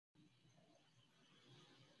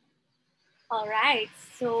All right,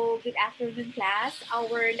 so good afternoon, class.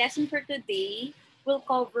 Our lesson for today will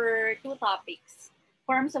cover two topics: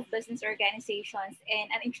 forms of business organizations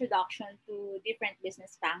and an introduction to different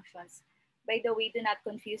business functions. By the way, do not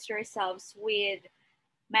confuse yourselves with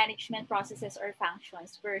management processes or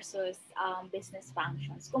functions versus business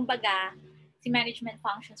functions. Kumbaga, si management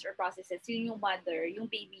functions or processes, yun yung mother,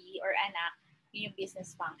 yung baby or anak, yun yung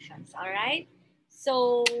business functions. Alright?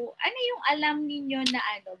 So, ano yung alam ninyo na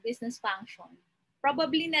business function?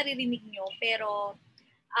 Probably naririnig nyo, pero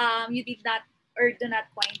you did not or do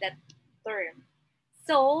not coin that term.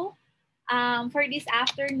 So, for this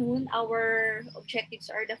afternoon, our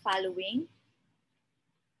objectives are the following,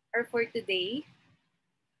 or for today.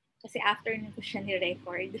 Kasi afternoon ko siya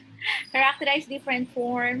ni-record. Characterize different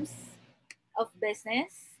forms of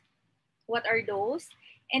business. What are those?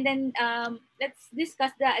 And then let's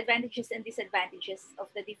discuss the advantages and disadvantages of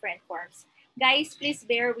the different forms. Guys, please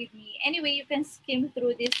bear with me. Anyway, you can skim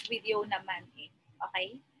through this video naman.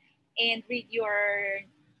 Okay? And read your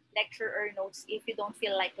lecture or notes if you don't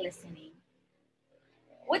feel like listening.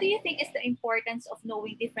 What do you think is the importance of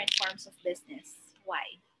knowing different forms of business?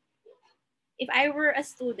 Why? If I were a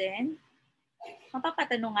student,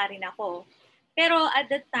 mapapatanong nga rin ako. Pero at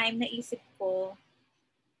that time, naisip ko,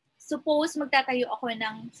 suppose magtatayo ako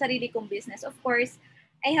ng sarili kong business. Of course,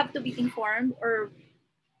 I have to be informed or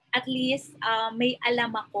at least may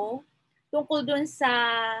alam ako tungkol dun sa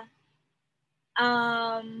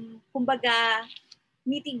kumbaga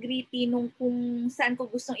nitty-gritty nung kung saan ko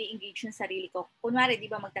gustong i-engage yung sarili ko. Kunwari, di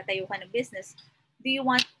ba magtatayo ka ng business, do you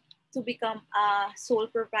want to become a sole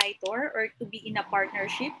proprietor or to be in a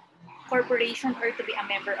partnership, corporation, or to be a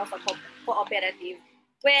member of a cooperative?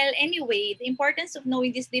 Well, anyway, the importance of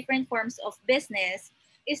knowing these different forms of business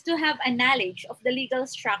is to have a knowledge of the legal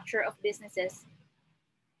structure of businesses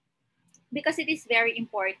because it is very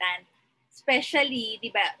important. Especially,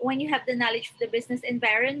 di ba, when you have the knowledge of the business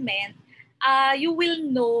environment, you will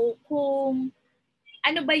know kung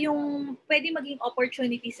ano ba yung pwede maging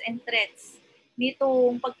opportunities and threats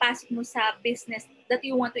nitong pagpasok mo sa business that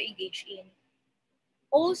you want to engage in.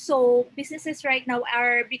 Also, businesses right now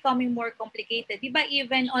are becoming more complicated. Di ba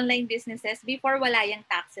even online businesses, before wala yung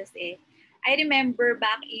taxes eh. I remember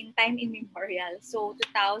back in time immemorial, so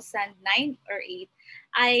 2009 or 8,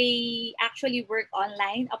 I actually work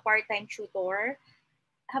online, a part-time tutor.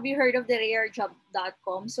 Have you heard of the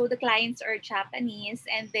rarejob.com? So the clients are Japanese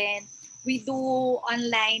and then we do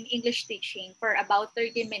online English teaching for about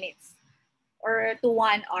 30 minutes or to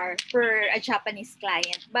 1 hour per a Japanese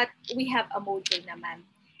client. But we have a module naman.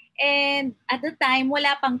 And at the time,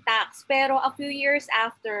 wala pang tax. Pero a few years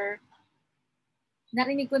after,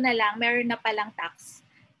 narinig ko na lang, meron na palang tax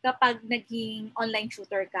kapag naging online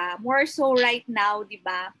tutor ka. More so right now, di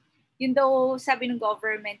ba? Yun daw sabi ng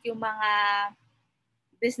government, yung mga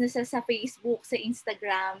businesses sa Facebook, sa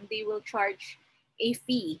Instagram, they will charge a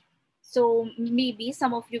fee. So maybe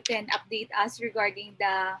some of you can update us regarding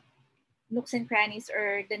the nooks and crannies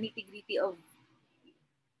or the nitty-gritty of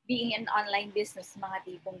being an online business, mga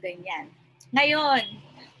tipong ganyan. Ngayon,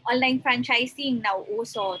 online franchising,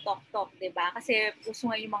 nauuso, tok-tok, diba? Kasi uso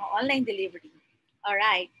nga yung mga online delivery.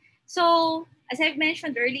 Alright. So, as I've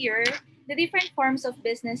mentioned earlier, the different forms of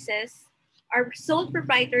businesses are sole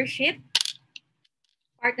proprietorship,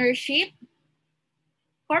 partnership,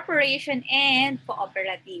 corporation, and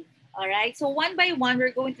cooperative. Alright. So, one by one,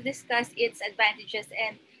 we're going to discuss its advantages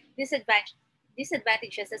and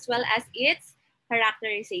disadvantages as well as its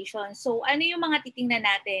characterization. So, ano yung mga titingnan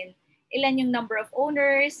natin? Ilan yung number of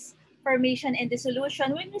owners, formation and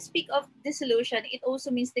dissolution. When we speak of dissolution, it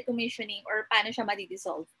also means decommissioning or paano siya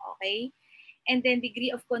madi-dissolve. Okay? And then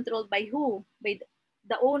degree of control by who? By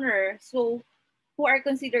the owner. So, who are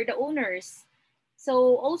considered the owners?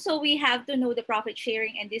 So, also we have to know the profit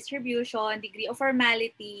sharing and distribution, degree of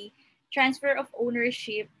formality, transfer of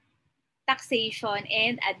ownership, taxation,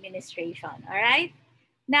 and administration. All right?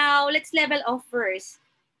 Now, let's level off first.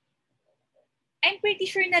 I'm pretty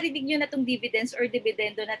sure narinig nyo na itong dividends or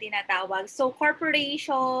dividendo na tinatawag. So,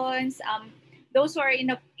 corporations, those who are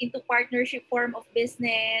into partnership form of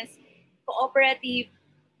business, cooperative,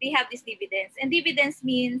 they have these dividends. And dividends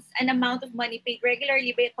means an amount of money paid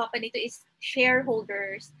regularly by a company to its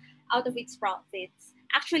shareholders out of its profits.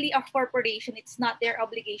 Actually, a corporation, it's not their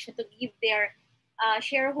obligation to give their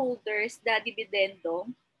shareholders the dividendo,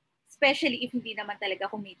 especially if hindi naman talaga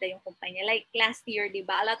kumita yung kumpanya. Like last year, di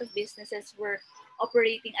ba, a lot of businesses were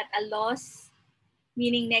operating at a loss,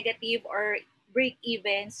 meaning negative or break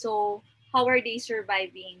even. So how are they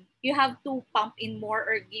surviving? You have to pump in more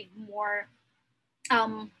or give more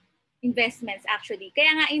investments actually.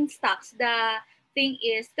 Kaya nga in stocks, the thing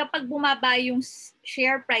is, kapag bumaba yung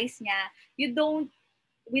share price niya, you don't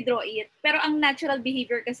withdraw it. Pero ang natural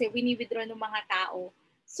behavior kasi, wini-withdraw ng mga tao.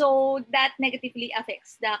 So, that negatively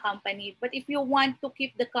affects the company. But if you want to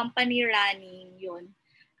keep the company running, yun,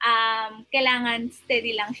 kailangan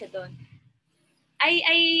steady lang siya doon.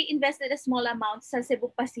 I invested a small amount sa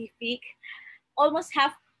Cebu Pacific. Almost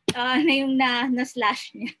half na yung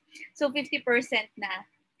na-slash niya. So, 50% na.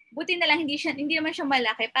 Buti na lang, hindi naman siya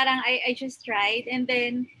malaki. Parang I just tried. And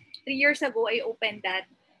then, 3 years ago, I opened that.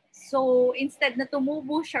 So, instead na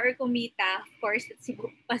tumubo siya or kumita, of course, at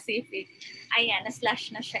Cebu Pacific, ayan,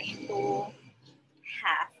 na-slash na siya into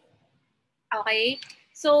half. Okay?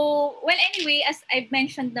 So, well, anyway, as I've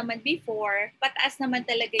mentioned naman before, pataas naman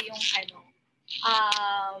talaga yung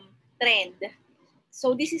trend.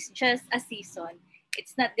 So, this is just a season.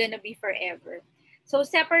 It's not gonna be forever. So,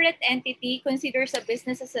 separate entity considers a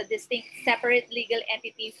business as a distinct, separate legal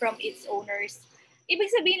entity from its owners. Ibig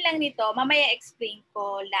sabihin lang nito, mamaya explain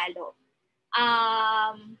ko lalo.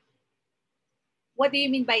 What do you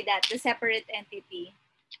mean by that? The separate entity.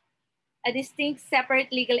 A distinct, separate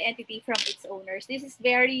legal entity from its owners. This is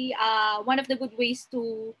very, one of the good ways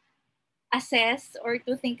to assess or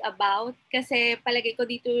to think about. Kasi palagay ko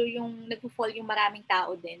dito yung nag-fall yung maraming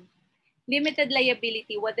tao din. Limited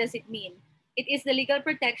liability, what does it mean? It is the legal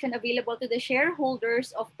protection available to the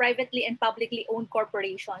shareholders of privately and publicly owned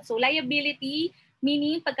corporations. So liability,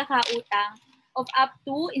 meaning pagkakautang of up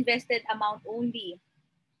to invested amount only.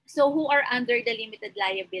 So who are under the limited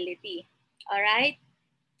liability? All right?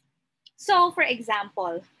 So for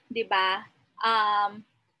example, di ba?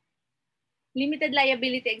 Limited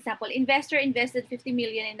liability example, investor invested 50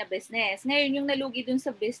 million in a business. Ngayon yung nalugi dun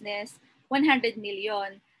sa business, 100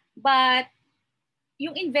 million. But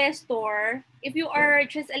yung investor, if you are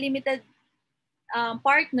just a limited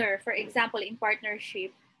partner, for example, in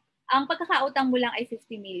partnership, ang pagkakautang mo lang ay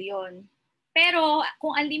 50 million. Pero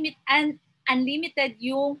kung unlimited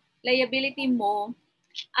yung liability mo,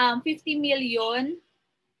 50 million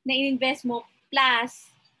na in-invest mo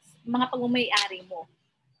plus mga pagmamayari mo.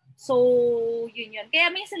 So, yun. Kaya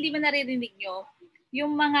minsan di ba naririnig nyo,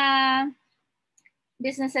 yung mga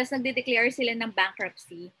businesses nagde-declare sila ng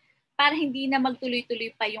bankruptcy para hindi na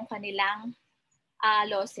magtuloy-tuloy pa yung kanilang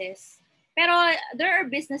losses. Pero there are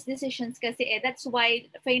business decisions kasi that's why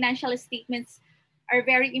financial statements are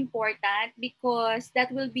very important because that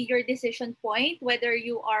will be your decision point whether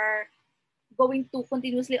you are going to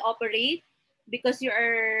continuously operate because you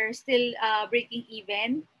are still breaking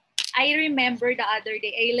even. I remember the other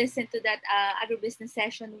day, I listened to that agribusiness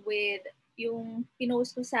session with yung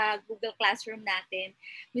pinost ko sa Google Classroom natin.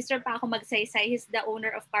 Mr. Paco Magsaysay, he's the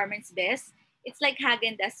owner of Carmen's Best. It's like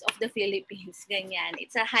Häagen-Dazs of the Philippines, ganyan.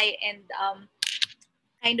 It's a high-end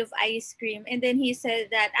kind of ice cream. And then he said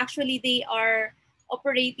that actually they are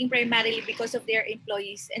operating primarily because of their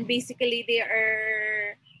employees. And basically they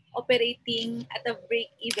are operating at a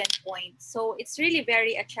break-even point. So it's really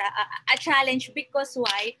very a challenge because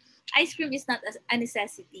why? Ice cream is not a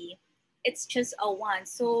necessity. It's just a want.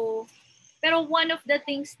 So, pero one of the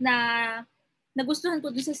things na nagustuhan ko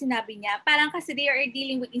dun sa sinabi niya, parang kasi they are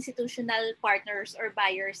dealing with institutional partners or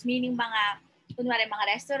buyers, meaning mga, kunwari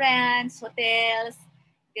mga restaurants, hotels,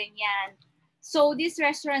 ganyan. So these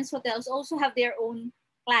restaurants, hotels also have their own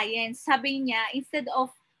clients. Sabi niya, instead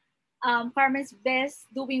of Carmen's Best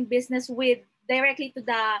doing business with directly to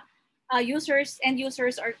the users, end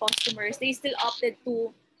users or customers, they still opted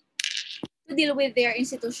to deal with their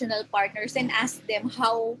institutional partners and ask them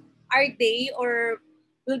how are they or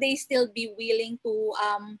will they still be willing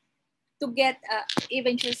to get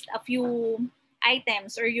even just a few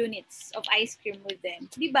items or units of ice cream with them.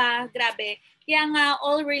 Diba? Grabe. Kaya nga,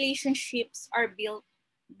 all relationships are built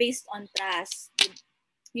based on trust.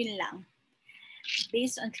 Yun lang.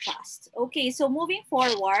 Based on trust. Okay, so moving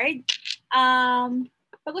forward,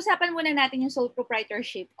 pag-usapan muna natin yung sole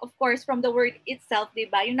proprietorship. Of course, from the word itself,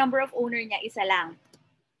 diba? Yung number of owner niya, isa lang.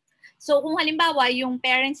 So kung halimbawa, yung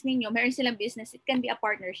parents ninyo, meron silang business, it can be a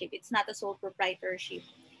partnership. It's not a sole proprietorship.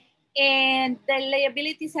 And the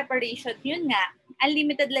liability separation, yun nga,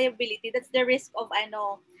 unlimited liability, that's the risk of ang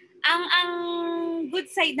good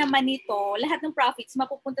side naman nito, lahat ng profits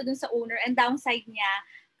mapupunta dun sa owner, and downside niya,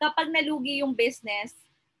 kapag nalugi yung business,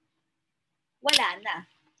 wala na.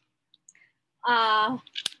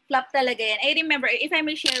 Flop talaga yan. I remember, if I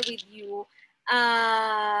may share with you,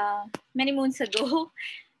 many moons ago,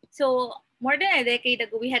 so more than a decade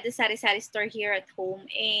ago, we had a sari-sari store here at home,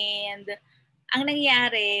 and ang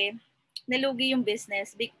nangyari, nalugi yung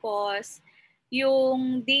business because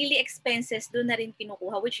yung daily expenses doon na rin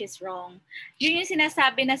kinukuha, which is wrong. Yun yung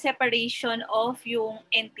sinasabi na separation of yung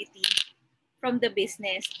entity. from the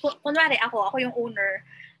business. Kunwari ako yung owner.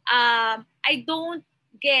 I don't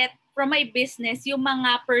get from my business yung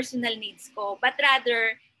mga personal needs ko. But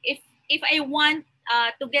rather, if I want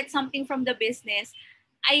to get something from the business,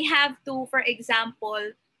 I have to, for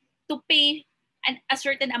example, to pay a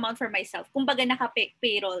certain amount for myself. Kumbaga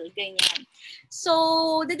naka-payroll, ganyan.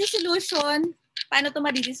 So, the dissolution, paano to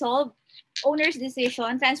ma-dissolve? Owner's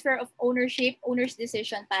decision, transfer of ownership, owner's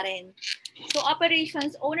decision pa rin. So,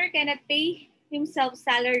 operations, owner cannot pay himself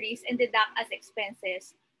salaries and deduct as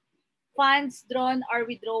expenses. Funds drawn or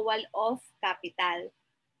withdrawal of capital.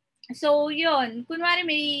 So, yun. Kunwari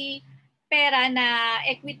may pera na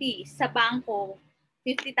equity sa bangko,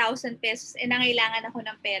 50,000 pesos, and nangailangan ako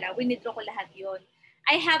ng pera, winidraw ko lahat yun.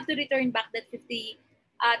 I have to return back that 50,000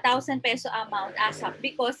 peso amount ASAP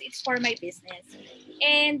because it's for my business.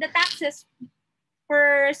 And the taxes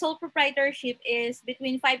for sole proprietorship is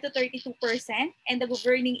between 5 to 32%, and the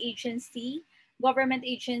governing agency, government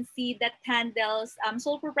agency that handles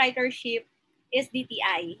sole proprietorship is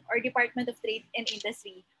DTI, or Department of Trade and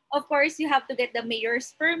Industry. Of course, you have to get the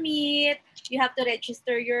mayor's permit. You have to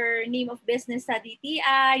register your name of business sa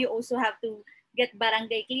DTI. You also have to get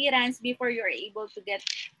barangay clearance before you're able to get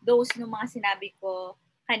those no mga sinabi ko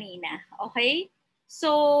kanina. Okay?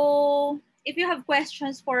 So, if you have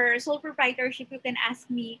questions for sole proprietorship, you can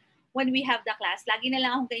ask me when we have the class. Lagi na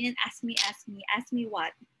lang akong ganyan, ask me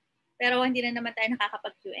what. Pero hindi na naman tayo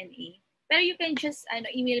nakakapag Q&A. Pero you can just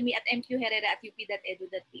email me at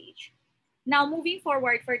mqherrera@up.edu.ph. Now, moving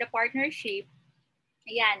forward for the partnership,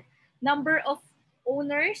 ayan, number of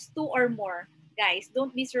owners, 2 or more. Guys, don't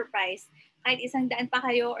be surprised. Kahit 100 pa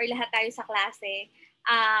kayo or lahat tayo sa klase,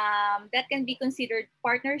 that can be considered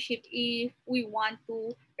partnership if we want to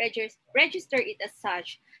register it as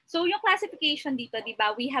such. So, yung classification dito, di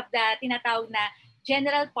ba, we have the tinatawag na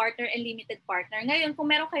general partner and limited partner. Ngayon, kung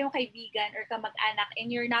meron kayong kaibigan or kamag-anak and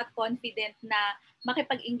you're not confident na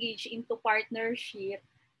makipag-engage into partnership,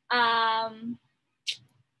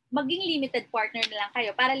 maging limited partner na lang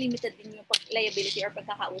kayo para limited din yung liability or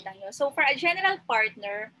pagkakautang nyo. So for a general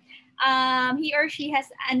partner, he or she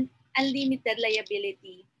has an unlimited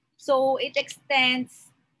liability. So it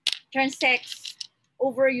transects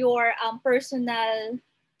over your personal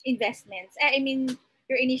investments. I mean,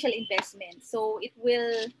 your initial investment. So it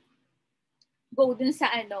will go dun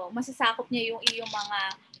sa masasakop niya yung iyong mga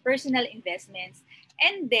personal investments.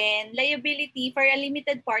 And then, liability, for a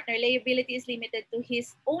limited partner, liability is limited to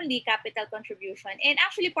his only capital contribution. And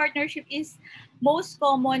actually, partnership is most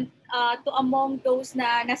common to among those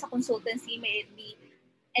na nasa consultancy, may it be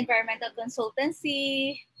environmental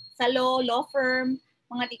consultancy, sa law firm,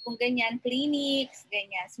 mga tipong ganyan, clinics,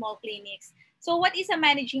 ganyan, small clinics. So what is a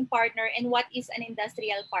managing partner and what is an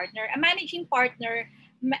industrial partner? A managing partner,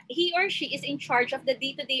 he or she is in charge of the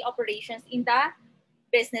day-to-day operations in the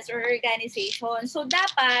business or organization. So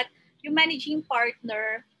dapat yung managing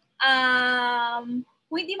partner,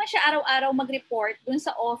 kung hindi man siya araw-araw mag-report dun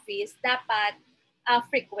sa office, dapat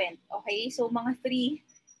frequent. Okay? So mga 3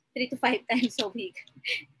 to 5 times a week.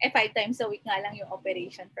 5 times a week nga lang yung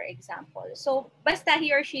operation, for example. So basta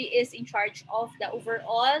he or she is in charge of the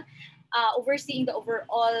overall, overseeing the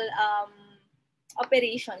overall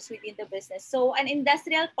operations within the business. So an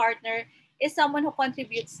industrial partner is someone who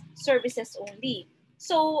contributes services only.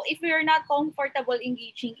 So if you're not comfortable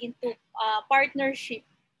engaging into partnership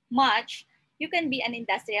much, you can be an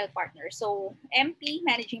industrial partner. So MP,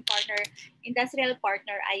 managing partner, industrial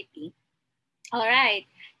partner, IP. All right.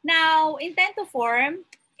 Now, intent to form,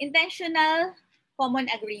 intentional common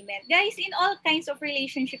agreement. Guys, in all kinds of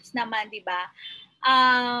relationships naman, di ba?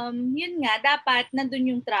 Yun nga, dapat nandun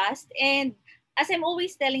yung trust. And as I'm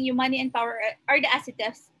always telling you, money and power are the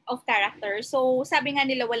assets of character. So sabi nga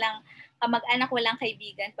nila, walang kamag-anak, walang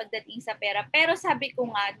kaibigan pagdating sa pera. Pero sabi ko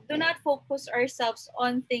nga, do not focus ourselves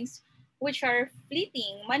on things which are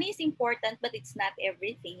fleeting. Money is important, but it's not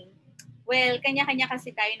everything. Well, kanya-kanya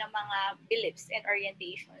kasi tayo ng mga beliefs and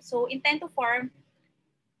orientation. So, intent to form,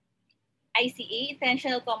 ICA,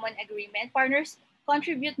 intentional common agreement. Partners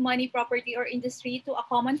contribute money, property, or industry to a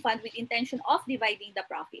common fund with intention of dividing the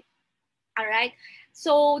profit. Alright?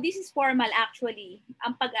 So, this is formal actually.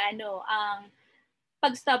 Ang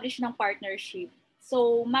pag-establish ng partnership.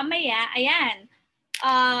 So, mamaya, ayan,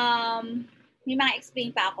 may mga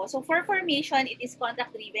explain pa ako. So, for formation, it is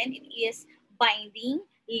contract-driven. It is binding,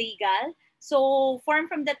 legal. So, form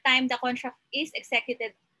from the time the contract is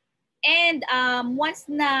executed. And once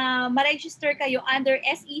na ma-register kayo under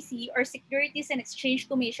SEC or Securities and Exchange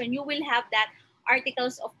Commission, you will have that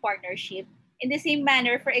articles of partnership. In the same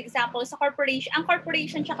manner, for example, sa corporation, ang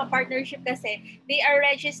corporation tsaka partnership kasi, they are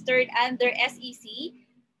registered under SEC,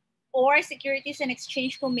 or Securities and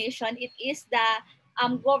Exchange Commission. It is the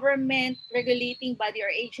government regulating body or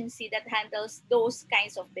agency that handles those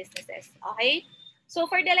kinds of businesses. Okay? So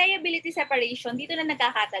for the liability separation, dito na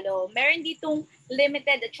nagkakatalo. Meron ditong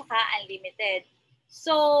limited at saka unlimited.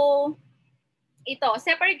 So ito,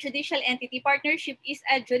 separate judicial entity. Partnership is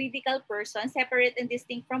a juridical person, separate and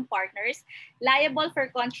distinct from partners, liable for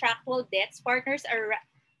contractual debts. Partners are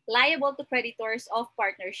liable to creditors of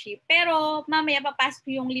partnership. Pero mamaya papasok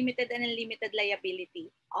yung limited and unlimited liability.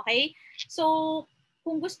 Okay? So,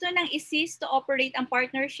 kung gusto nang i-cease to operate ang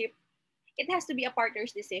partnership, it has to be a partner's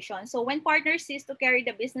decision. So when partners cease to carry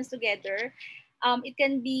the business together, it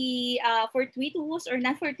can be fortuitous or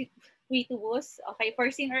not fortuitous, okay,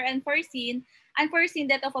 foreseen or unforeseen, unforeseen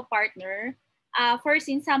death of a partner,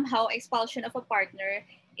 foreseen somehow expulsion of a partner.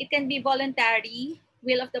 It can be voluntary,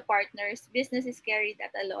 will of the partners, business is carried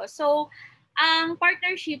at a loss. So, ang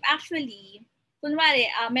partnership actually, kunwari,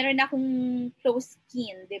 meron akong close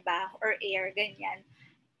skin, di ba? Or air, ganyan.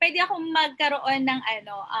 Pwede akong magkaroon ng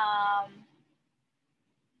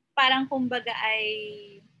parang kumbaga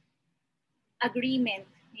ay agreement.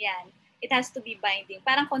 Yan. It has to be binding.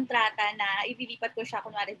 Parang kontrata na ililipat ko siya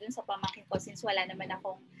kunwari dun sa pamangkin ko since wala naman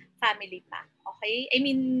akong family pa. Okay? I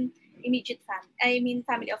mean, immediate family. I mean,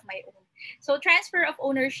 family of my own. So, transfer of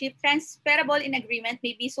ownership, transferable in agreement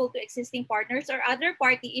may be sold to existing partners or other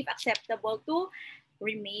party if acceptable to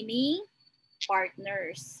remaining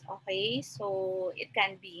partners. Okay? So, it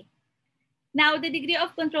can be. Now, the degree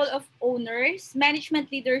of control of owners,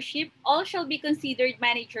 management leadership, all shall be considered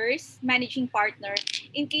managers, managing partner,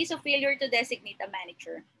 in case of failure to designate a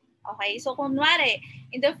manager. Okay, so kunwari,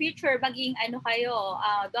 in the future, maging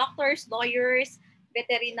doctors, lawyers,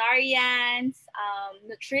 veterinarians,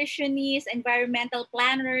 nutritionists, environmental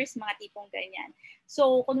planners, mga tipong ganyan.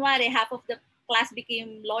 So, kunwari, half of the class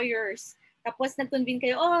became lawyers. Tapos nag-convene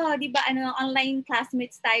kayo, di ba, online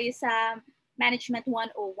classmates tayo sa Management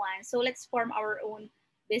 101. So let's form our own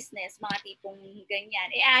business, mga tipong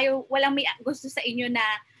ganyan. Walang may gusto sa inyo na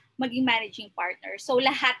maging managing partner. So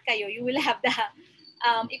lahat kayo, you will have the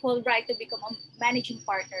equal right to become a managing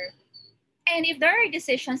partner. And if there are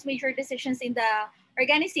decisions, major decisions in the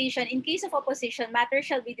organization, in case of opposition, matters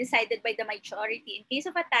shall be decided by the majority. In case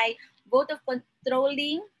of a tie, vote of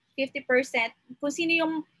controlling 50%, kung sino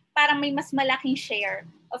yung parang may mas malaking share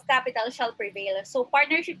of capital shall prevail. So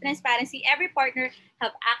partnership transparency, every partner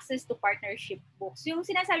have access to partnership books. Yung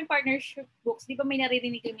sinasabing partnership books, di ba may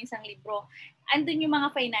naririnig yung minsang libro, andun yung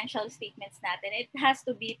mga financial statements natin. It has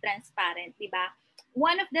to be transparent, di ba?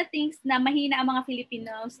 One of the things na mahina ang mga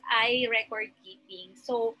Filipinos ay record keeping.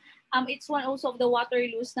 So it's one also of the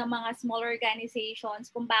Waterloos ng mga small organizations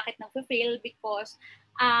kung bakit nag-fail because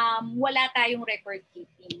wala tayong record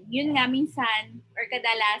keeping. Yun nga minsan or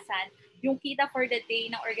kadalasan, yung kita for the day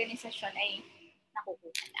ng organisasyon ay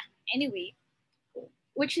nakukuha na. Anyway,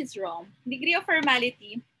 which is wrong. Degree of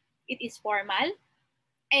formality, it is formal.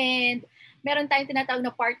 And meron tayong tinatawag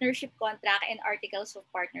na partnership contract and articles of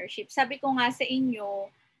partnership. Sabi ko nga sa inyo,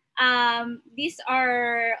 these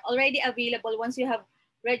are already available once you have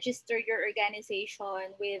registered your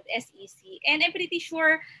organization with SEC. And I'm pretty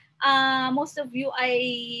sure most of you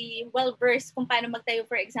ay well-versed kung paano magtayo,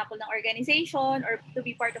 for example, ng organization or to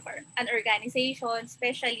be part of an organization,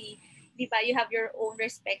 especially, di ba, you have your own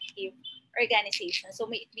respective organization. So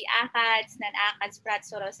may it be ACADS, non-ACADS,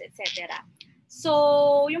 PRATSOROS, etc.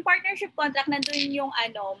 So, yung partnership contract, nandun yung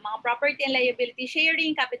mga property and liability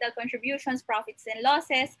sharing, capital contributions, profits and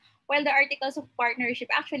losses, while the articles of partnership,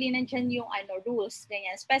 actually, nandyan yung rules,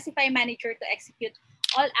 ganyan. Specify manager to execute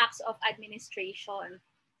all acts of administration.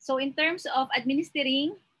 So, in terms of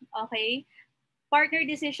administering, okay, partner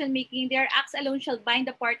decision-making, their acts alone shall bind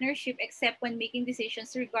the partnership except when making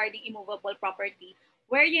decisions regarding immovable property,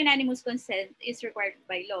 where unanimous consent is required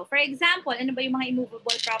by law. For example, ano ba yung mga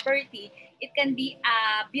immovable property? It can be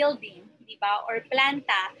a building, di ba? Or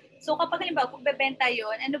planta. So kapag halimbawa, kung bebenta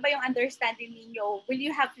yun, ano ba yung understanding ninyo? Will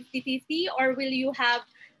you have 50-50 or will you have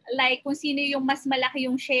like kung sino yung mas malaki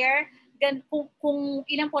yung share? Kung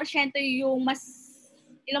ilang porsyento yung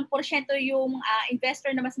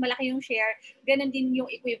investor na mas malaki yung share, ganun din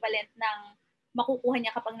yung equivalent ng makukuha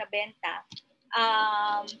niya kapag nabenta.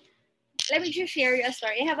 Let me just share you a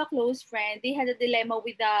story. I have a close friend. They had a dilemma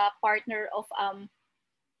with the partner of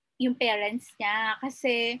yung parents niya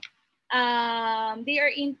kasi they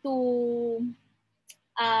are into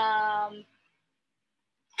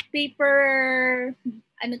paper,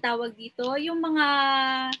 ano tawag dito? Yung mga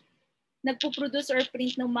nagpo-produce or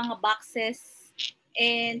print ng mga boxes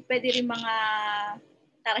and pwede rin mga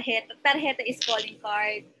tarjeta. Tarjeta is calling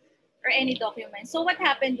card or any document. So what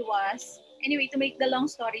happened was, anyway, to make the long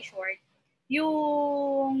story short,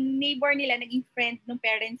 yung neighbor nila naging friend ng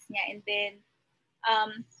parents niya, and then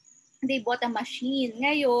they bought a machine.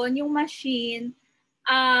 Ngayon, yung machine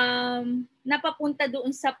napapunta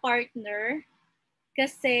doon sa partner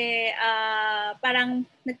kasi parang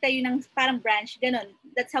nagtayo ng parang branch, ganun.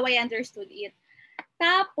 That's how I understood it.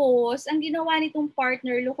 Tapos, ang ginawa nitong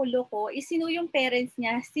partner, loko-loko, is sino yung parents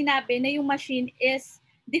niya, sinabi na yung machine is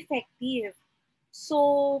defective.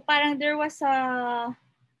 So, parang there was a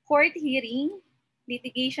court hearing,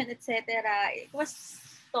 litigation, etc. It was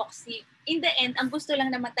toxic. In the end, ang gusto lang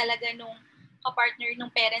naman talaga nung kapartner ng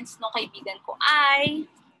parents ng kaibigan ko ay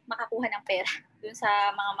makakuha ng pera dun sa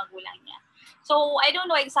mga magulang niya. So, I don't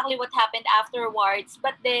know exactly what happened afterwards,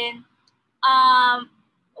 but then,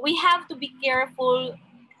 we have to be careful,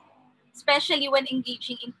 especially when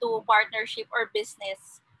engaging into partnership or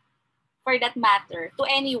business, for that matter, to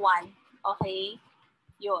anyone. Okay?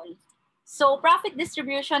 Yun. So, profit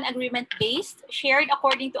distribution agreement based, shared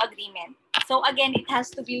according to agreement. So, again, it has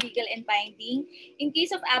to be legal and binding. In case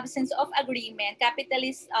of absence of agreement,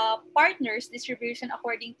 capitalist partners distribution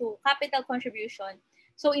according to capital contribution.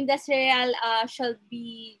 So, industrial shall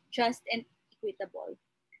be just and equitable.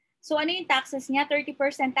 So, ano yung taxes niya?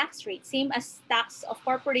 30% tax rate, same as tax of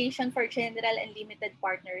corporation for general and limited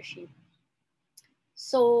partnership.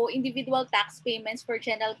 So, individual tax payments for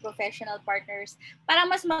general professional partners. Para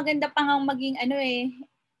mas maganda pa nga maging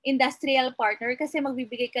industrial partner kasi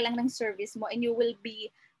magbibigay ka lang ng service mo and you will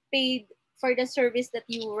be paid for the service that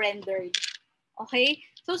you rendered. Okay?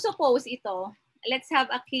 So, suppose ito, let's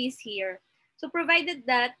have a case here. So, provided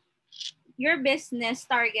that your business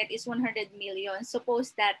target is 100 million,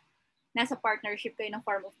 suppose that nasa partnership kayo ng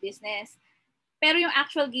form of business. Pero yung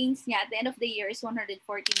actual gains niya at the end of the year is 140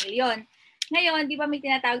 million. Ngayon, di ba may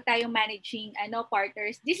tinatawag tayong managing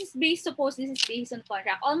partners? This is based on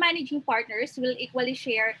contract. All managing partners will equally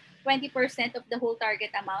share 20% of the whole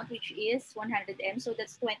target amount, which is 100M. So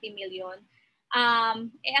that's 20 million.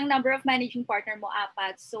 Ang number of managing partner mo,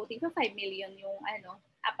 4. So, tigpa 5 million yung 4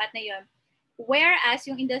 na yun. Whereas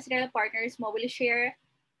yung industrial partners mo will share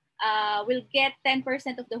will get 10%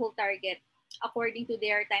 of the whole target according to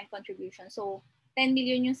their time contribution. So, 10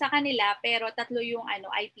 million yung sa kanila, pero 3 yung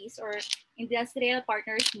IPs or industrial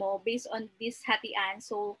partners mo based on this hatian.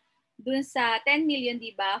 So, dun sa 10 million,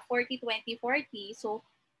 di ba? 40, 20, 40. So,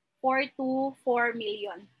 4 to 4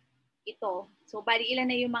 million ito. So, bali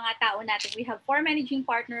ilan na yung mga tao natin? We have 4 managing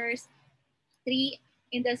partners, 3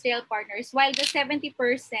 industrial partners, while the 70%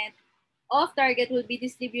 of target will be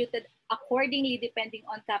distributed accordingly depending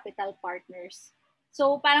on capital partners.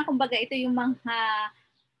 So parang kumbaga ito yung mga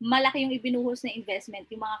malaki yung ibinuhos na investment,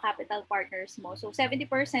 yung mga capital partners mo. So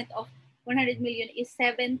 70% of 100 million is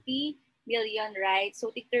 70 million, right?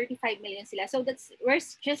 So 35 million sila. So we're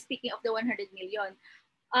just speaking of the 100 million.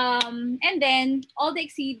 And then all the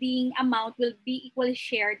exceeding amount will be equally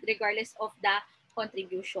shared regardless of the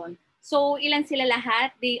contribution. So ilan sila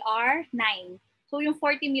lahat? They are 9. So yung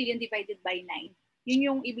 40 million divided by 9. Yun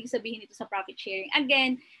yung ibig sabihin nito sa profit sharing.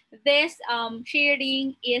 Again, this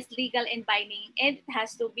sharing is legal and binding and it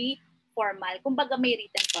has to be formal. Kumbaga may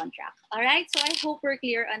written contract. Alright? So I hope we're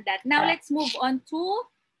clear on that. Now let's move on to,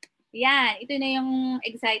 yan, ito na yung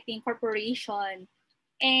exciting corporation.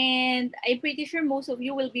 And I'm pretty sure most of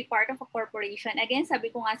you will be part of a corporation. Again,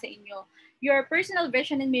 sabi ko nga sa inyo, your personal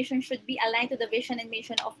vision and mission should be aligned to the vision and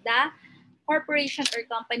mission of the corporation or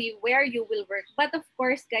company where you will work. But of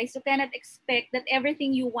course, guys, you cannot expect that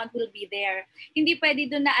everything you want will be there. Hindi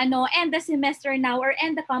pwede doon na end the semester now or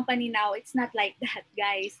end the company now. It's not like that,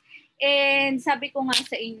 guys. And sabi ko nga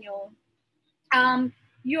sa inyo,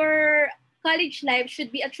 your college life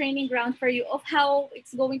should be a training ground for you of how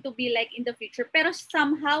it's going to be like in the future. Pero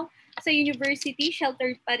somehow, sa university,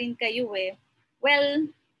 sheltered pa rin kayo eh. Well,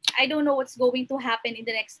 I don't know what's going to happen in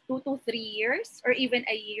the next 2 to 3 years or even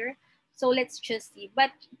a year. So let's just see.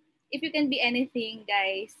 But if you can be anything,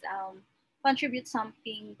 guys, contribute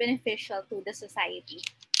something beneficial to the society.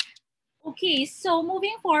 Okay, so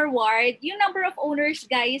moving forward, yung number of owners,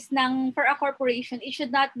 guys, for a corporation, it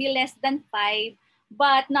should not be less than 5,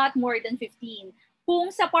 but not more than 15.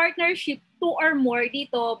 Kung sa partnership, 2 or more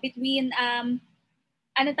dito, between,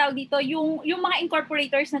 yung mga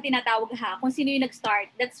incorporators na tinatawag kung sino yung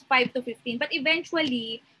nag-start, that's 5 to 15. But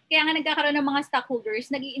eventually, kaya nga nagkakaroon ng mga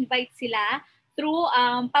stockholders, nag-i-invite sila through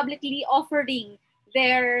publicly offering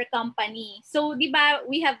their company. So, di ba,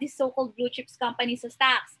 we have this so-called blue chips company sa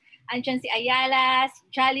stocks. Andyan si Ayala, si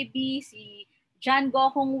Jollibee, si John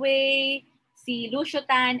Gokongwei, si Lucio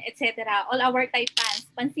Tan, etc. All our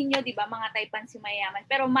Taipans. Pansin nyo, di ba, mga Taipans yung mayaman.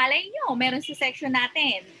 Pero malay nyo, meron sa section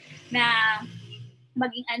natin na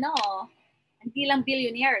maging Hindi lang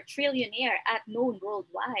billionaire, trillionaire at known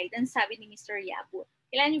worldwide. Ang sabi ni Mr. Yabut.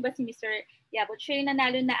 Kailan niyo ba si Mr. Yabut? Siya yung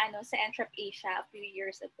nanalo na sa Entrep Asia a few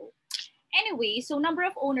years ago. Anyway, so number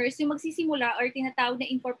of owners, yung magsisimula or tinatawag na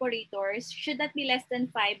incorporators should not be less than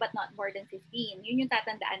 5 but not more than 15. Yun yung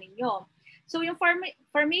tatandaan ninyo. So yung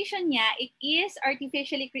formation niya, it is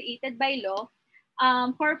artificially created by law.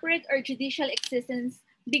 Corporate or judicial existence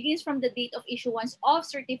begins from the date of issuance of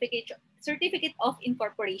certificate of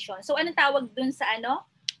incorporation. So anong tawag dun sa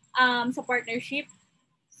sa partnership?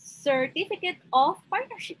 Certificate of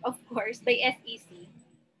Partnership, of course, by SEC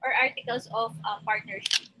or Articles of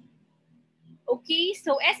Partnership. Okay,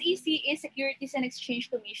 so SEC is Securities and Exchange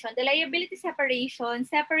Commission. The liability separation,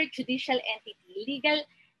 separate judicial entity. Legal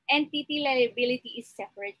entity liability is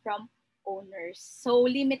separate from owners. So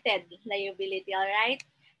limited liability, all right?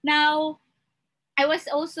 Now, I was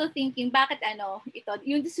also thinking, bakit ito,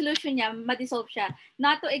 yung dissolution niya, ma-dissolve siya,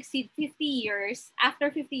 not to exceed 50 years.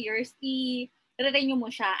 After 50 years, i-renew mo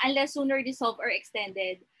siya unless sooner dissolved or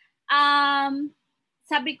extended.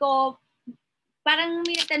 Sabi ko, parang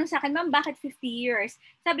may nagtanong sa akin, ma'am, bakit 50 years?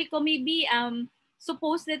 Sabi ko, maybe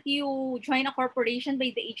suppose that you join a corporation by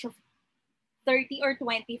the age of 30 or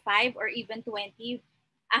 25 or even 20.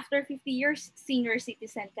 After 50 years, senior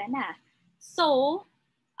citizen ka na. So,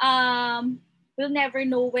 we'll never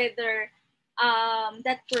know whether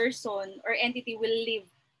that person or entity will live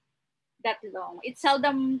that long. It's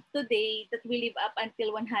seldom today that we live up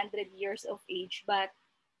until 100 years of age, but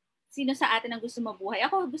sino sa atin ang gusto mabuhay?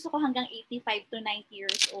 Ako, gusto ko hanggang 85 to 90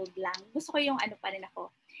 years old lang. Gusto ko yung pa rin ako,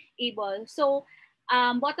 able. So,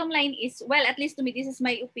 bottom line is, well, at least to me, this is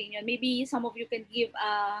my opinion. Maybe some of you can give,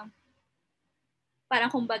 parang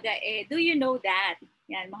kumbaga, do you know that?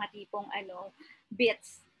 Yan, mga tipong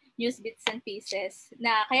bits, news bits and pieces,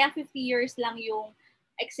 na kaya 50 years lang yung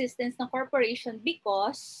existence ng corporation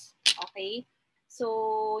because, okay,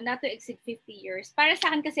 so not to exceed 50 years. Para sa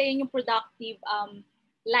akin kasi yun yung productive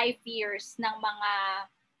life years ng mga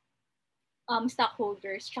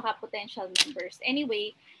stockholders tsaka potential members.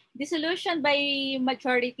 Anyway, dissolution by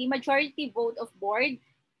majority vote of board,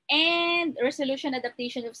 and resolution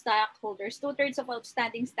adaptation of stockholders, 2/3 of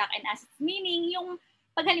outstanding stock and assets. Meaning, yung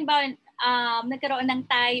pag halimbawa nagkaroon ng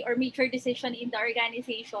tie or major decision in the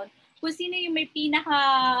organization, kung sino yung may pinaka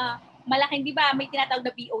malaking, di ba, may tinatawag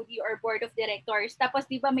na BOD or Board of Directors. Tapos,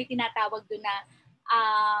 di ba, may tinatawag doon na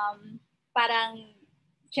parang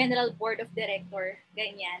General Board of Director,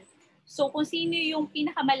 ganyan. So, kung sino yung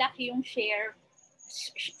pinakamalaki yung share,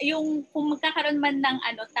 yung kung magkakaroon man ng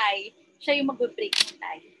tie, siya yung mag-break ng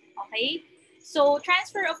tie. Okay? So,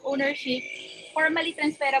 transfer of ownership, formally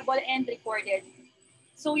transferable and recorded.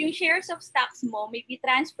 So, yung shares of stocks mo may be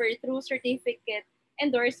transferred through certificate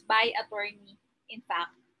endorsed by attorney, in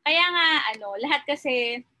fact. Kaya nga, lahat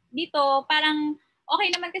kasi dito, parang okay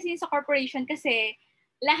naman kasi sa corporation kasi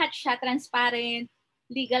lahat siya transparent,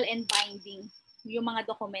 legal and binding, yung mga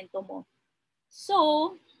dokumento mo.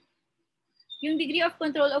 So, yung degree of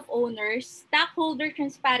control of owners, stockholder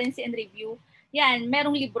transparency and review, yan,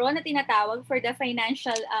 merong libro na tinatawag for the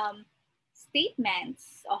financial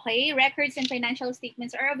statements. Okay? Records and financial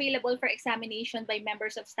statements are available for examination by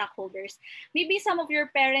members of stockholders. Maybe some of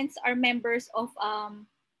your parents are members of,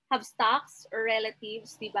 have stocks or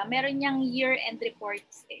relatives, di ba? Meron niyang year-end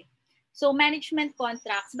reports eh. So, management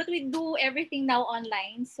contracts. But we do everything now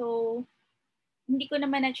online. So, hindi ko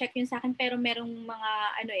naman na-check yun sa akin, pero merong mga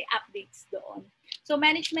updates doon. So,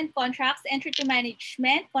 management contracts, entry to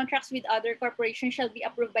management, contracts with other corporations shall be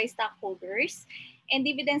approved by stockholders. And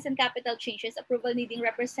dividends and capital changes, approval needing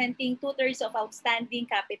representing 2/3 of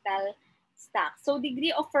outstanding capital stock. So,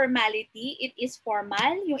 degree of formality, it is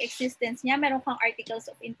formal. Yung existence niya, meron kang articles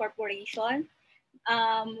of incorporation.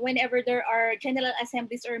 Whenever there are general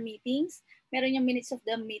assemblies or meetings, meron yung minutes of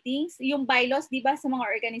the meetings. Yung bylaws, di ba, sa mga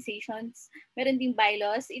organizations, meron ding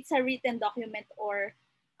bylaws. It's a written document or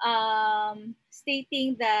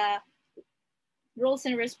stating the roles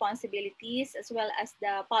and responsibilities as well as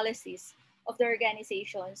the policies of the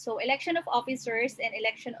organization. So, election of officers and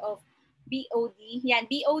election of BOD. Yan,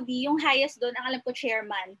 BOD, yung highest doon, ang alam ko,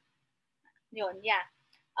 chairman. Yun, yeah.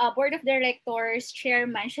 Board of Directors,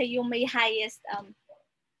 chairman, siya yung may highest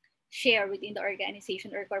share within the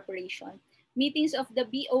organization or corporation. Meetings of the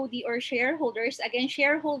BOD or shareholders, again,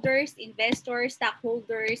 shareholders, investors,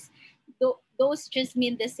 stockholders, those just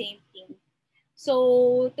mean the same thing.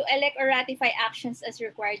 So, to elect or ratify actions as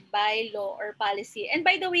required by law or policy. And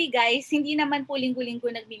by the way, guys, hindi naman po linggo-linggo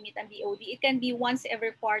nagmi-meet ang BOD. It can be once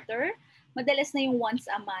every quarter. Madalas na yung once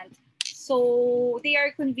a month. So, So they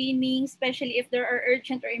are convening, especially if there are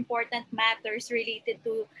urgent or important matters related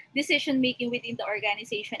to decision making within the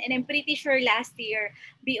organization. And I'm pretty sure last year,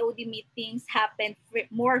 BOD meetings happened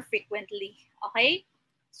more frequently. Okay?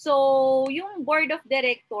 So yung board of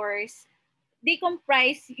directors, they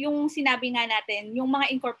comprise yung sinabi nga natin, yung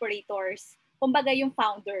mga incorporators, kumbaga yung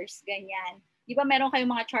founders, ganyan. Di ba meron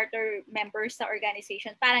kayong mga charter members sa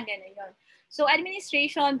organization? Parang ganun yun. So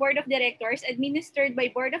administration, board of directors, administered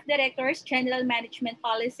by board of directors, general management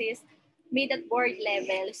policies made at board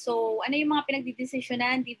level. So ano yung mga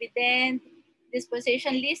pinagdidesisyonan? Dividend,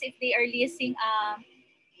 disposition list if they are leasing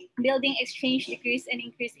building exchange, decrease and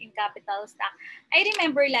increase in capital stock. I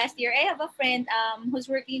remember last year, I have a friend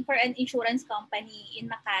who's working for an insurance company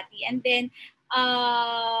in Makati. And then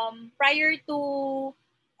prior to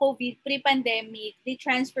COVID, pre-pandemic, they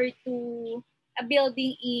transferred to a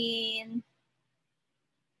building in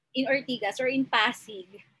Ortigas or in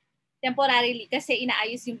Pasig temporarily kasi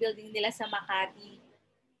inaayos yung building nila sa Makati.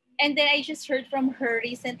 And then I just heard from her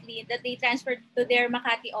recently that they transferred to their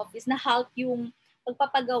Makati office na halt yung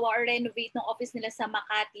pagpapagawa or renovate ng office nila sa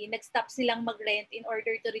Makati. Nag-stop silang mag-rent in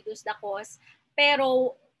order to reduce the cost.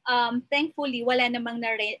 Pero thankfully, wala namang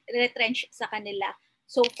na-retrench sa kanila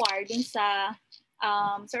so far dun sa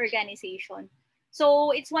organization.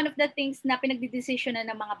 So it's one of the things na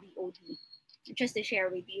pinagdidesisyonan ng mga BOD. Just to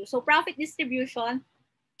share with you. So profit distribution,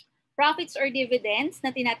 profits or dividends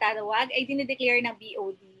na tinatawag ay dinideclare ng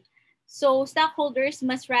BOD. So stockholders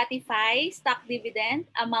must ratify stock dividend.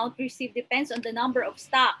 Amount received depends on the number of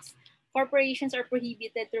stocks. Corporations are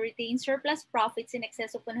prohibited to retain surplus profits in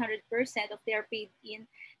excess of 100% of their paid-in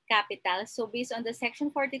capital. So based on the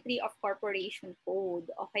Section 43 of Corporation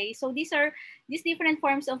Code. Okay, so these different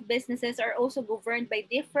forms of businesses are also governed by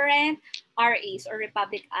different RAs or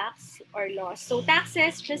Republic Acts or laws. So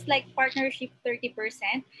taxes, just like partnership,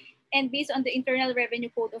 30%. And based on the Internal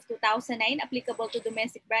Revenue Code of 2009, applicable to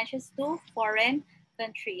domestic branches to foreign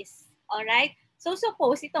countries. All right? So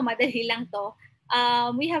suppose, ito, madali lang to.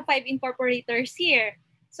 We have 5 incorporators here.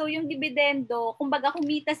 So yung dividendo, kumbaga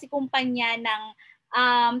kumita si kumpanya ng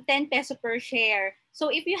 10 peso per share. So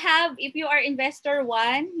if you are investor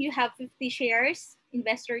 1, you have 50 shares,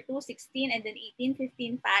 investor 2, 16, and then 18,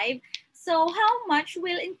 15, 5. So how much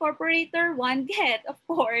will incorporator 1 get? Of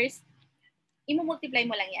course, i-multiply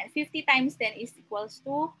mo lang yan. 50 times 10 is equals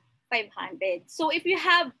to 500. So if you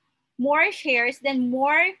have more shares, then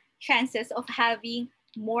more chances of having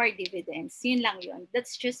more dividends. Yun lang yun.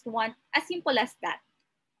 That's just one, as simple as that.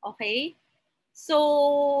 Okay?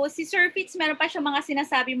 So, si Sir Fitz, meron pa siya mga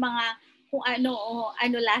sinasabi mga kung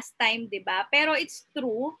ano last time, di ba? Pero it's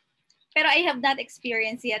true. Pero I have not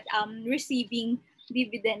experienced yet receiving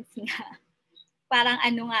dividends nga. Parang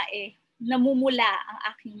namumula ang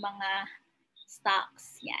aking mga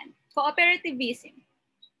stocks. Yan. Cooperativism.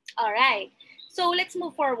 Alright. So, let's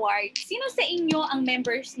move forward. Sino sa inyo ang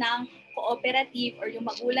members ng cooperative or yung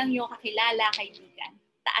magulang nyo, kakilala, kaibigan?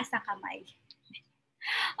 Taas ang kamay.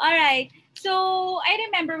 Alright. So, I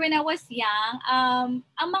remember when I was young,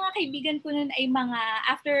 ang mga kaibigan ko nun ay mga,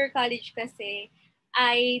 after college kasi,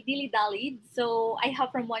 I dilly-dallied. So, I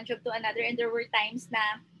hop from one job to another and there were times na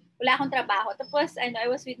wala akong trabaho. Tapos, I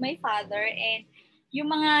was with my father and yung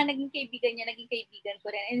mga naging kaibigan niya, naging kaibigan ko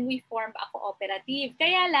rin. And we formed a cooperative.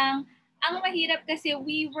 Kaya lang, ang mahirap kasi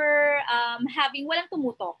we were walang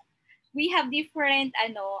tumutok. We have different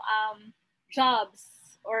jobs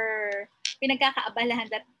or pinagkakaabalahan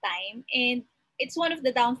that time. And it's one of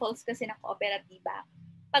the downfalls kasi ng kooperatiba.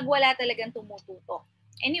 Pag wala talagang tumututok.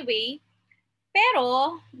 Anyway,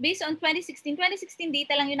 pero based on 2016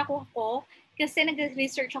 data lang yung nakuha ko kasi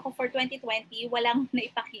nag-research ako for 2020, walang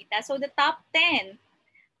naipakita. So the top 10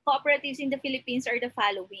 cooperatives in the Philippines are the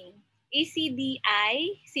following.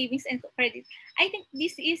 ACDI, Savings and Credit. I think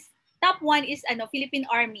this is, top 1 is Philippine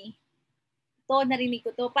Army. To, narinig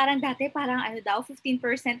ko to. Parang dati,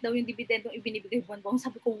 15% daw yung dividend yung ibinibigay buwan-buwan.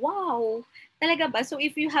 Sabi ko, wow, talaga ba? So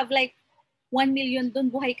if you have like 1 million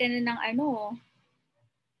doon, buhay ka na ng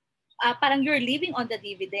parang you're living on the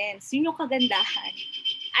dividends. Yun yung kagandahan.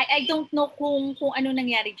 I don't know kung ano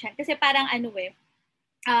nangyari dyan. Kasi parang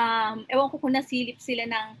ewan ko kung nasilip sila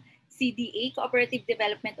ng CDA, Cooperative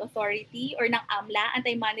Development Authority, or ng AMLA,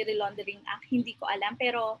 Anti-Money Laundering Act. Hindi ko alam,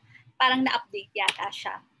 pero parang na-update yata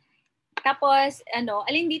siya. Tapos,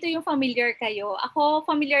 alin dito yung familiar kayo? Ako,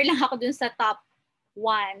 familiar lang ako dun sa top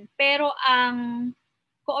 1. Pero ang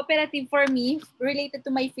cooperative for me, related to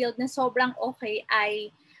my field na sobrang okay ay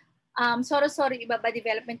Sorry Ibaba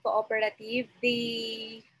Development Cooperative.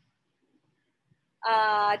 They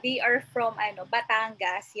are from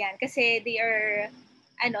Batangas yan kasi they are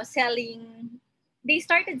selling they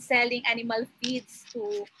started selling animal feeds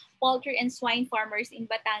to poultry and swine farmers in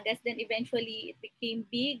Batangas. Then eventually it became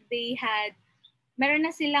big. Meron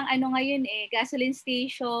na silang ano ngayon gasoline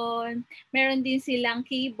station, meron din silang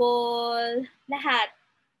cable, lahat.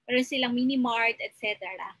 Meron silang mini mart, etc.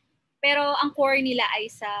 Pero ang core nila ay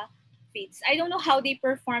sa feeds. I don't know how they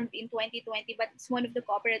performed in 2020, but it's one of the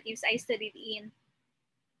cooperatives I studied in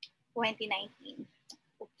 2019.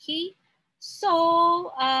 Okay?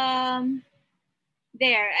 So,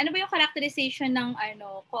 there. Ano ba yung characterization ng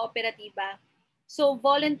kooperatiba? So,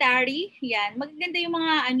 voluntary, yan. Magaganda yung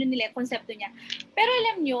mga konsepto niya. Pero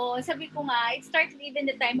alam nyo, sabi ko nga, it started even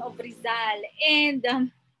the time of Rizal.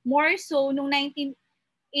 And more so, nung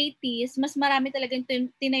 1980s, mas marami talagang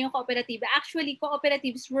tinayong kooperatiba. Actually,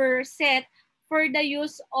 cooperatives were set for the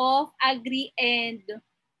use of agri and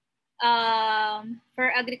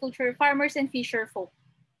for agriculture, farmers and fisher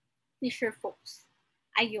folks.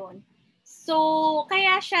 Ayun. So,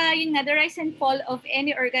 kaya siya, yun nga, the rise and fall of any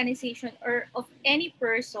organization or of any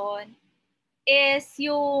person is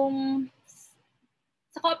yung,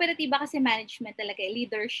 sa kooperatiba kasi management talaga,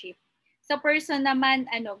 leadership. Sa person naman,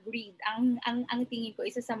 greed. Ang tingin ko,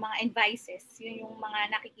 isa sa mga advices, yun yung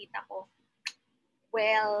mga nakikita ko.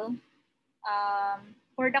 Well,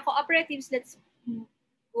 for the cooperatives, let's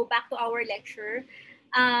go back to our lecture.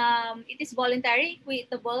 It is voluntary,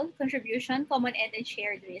 equitable contribution, common end, and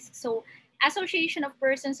shared risk. So, association of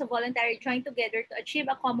persons who voluntarily join together to achieve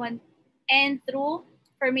a common end through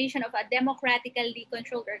formation of a democratically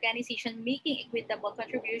controlled organization making equitable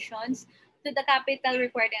contributions to the capital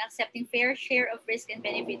required and accepting fair share of risk and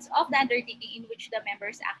benefits of the undertaking in which the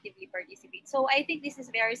members actively participate. So, I think this is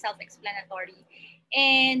very self-explanatory.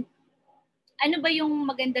 And ano ba yung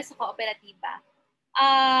maganda sa kooperatiba?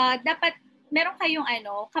 Dapat meron kayong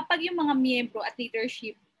kapag yung mga miyembro at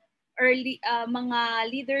leadership or mga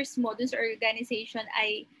leaders mo dun sa organization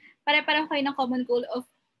ay pare-pareho kayo ng common goal of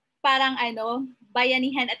parang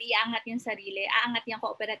bayanihan at iangat yung sarili, aangat yung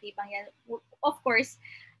kooperatibang yan. Of course,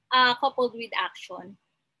 coupled with action.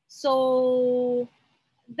 So,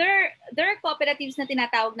 there are cooperatives na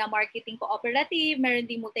tinatawag na marketing cooperative, meron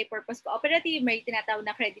din multi-purpose cooperative, may tinatawag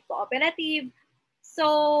na credit cooperative.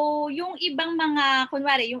 So, yung ibang mga,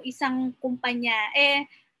 kunwari, yung isang kumpanya,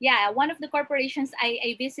 one of the corporations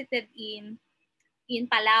I visited in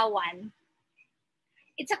Palawan,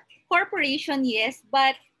 it's a corporation, yes,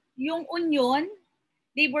 but yung union,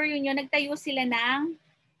 labor union, nagtayo sila ng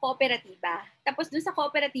kooperatiba. Tapos dun sa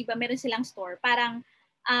kooperatiba, meron silang store, parang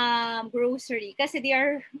grocery, kasi they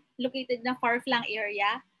are located na far-flung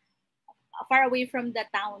area, far away from the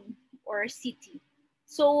town or city.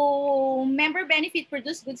 So, member benefit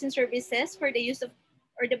produce goods and services for the use of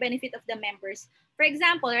or the benefit of the members. For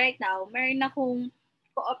example, right now, meron akong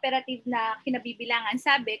cooperative na kinabibilangan.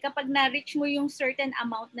 Sabi, kapag na-reach mo yung certain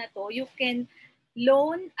amount na to, you can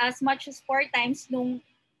loan as much as 4 times nung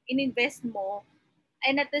ininvest mo,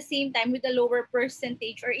 and at the same time with a lower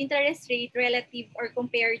percentage or interest rate relative or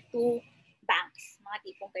compared to banks, mga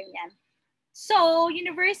tipong ganyan. So,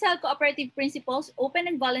 universal cooperative principles, open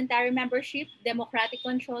and voluntary membership, democratic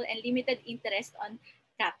control, and limited interest on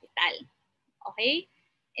capital. Okay?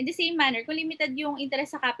 In the same manner, kung limited yung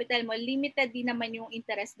interest sa capital mo, limited din naman yung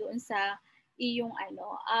interest doon sa iyong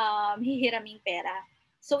hihiraming pera.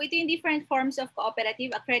 So, ito yung different forms of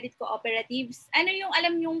cooperative, accredited cooperatives. Ano yung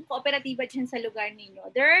alam yung kooperatiba dyan sa lugar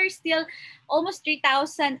ninyo? There are still almost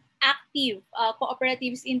 3,000 active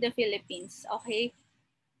cooperatives in the Philippines. Okay?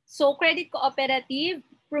 So, credit cooperative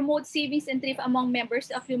promotes savings and thrift among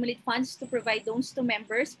members, accumulate funds to provide loans to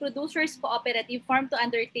members. Producers cooperative form to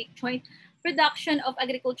undertake joint production of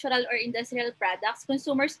agricultural or industrial products.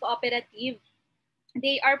 Consumers cooperative,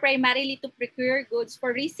 they are primarily to procure goods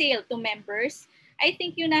for resale to members. I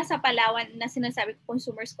think yung nasa Palawan na sinasabi ko,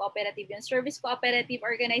 consumers cooperative yun. Service cooperative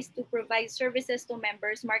organized to provide services to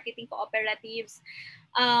members. Marketing cooperatives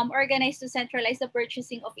organized to centralize the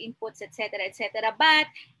purchasing of inputs, etc., etc. But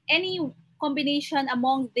any combination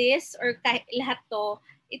among this or lahat to,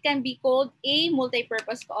 it can be called a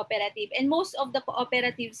multi-purpose cooperative. And most of the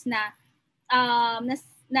cooperatives na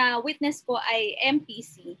witness ko ay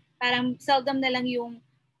MPC. Parang seldom na lang yung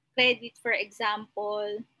credit, for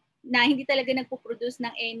example, na hindi talaga nagpo-produce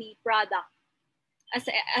ng any product. As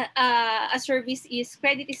a service is,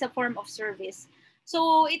 credit is a form of service.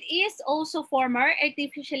 So it is also former,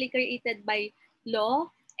 artificially created by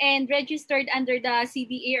law, and registered under the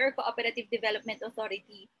CDA or Cooperative Development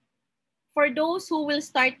Authority. For those who will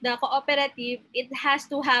start the cooperative, it has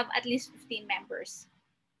to have at least 15 members.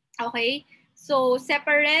 Okay? So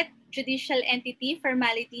separate judicial entity,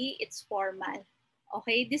 formality, it's formal.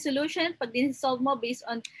 Okay? Dissolution, pag dissolve mo based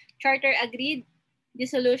on charter agreed,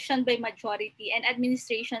 dissolution by majority, and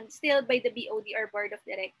administration still by the BOD or Board of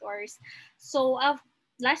Directors. So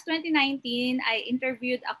last 2019, I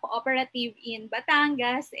interviewed a cooperative in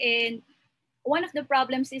Batangas, and one of the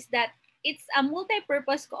problems is that it's a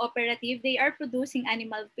multi-purpose cooperative. They are producing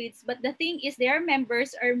animal feeds, but the thing is their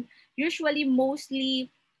members are usually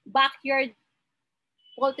mostly backyard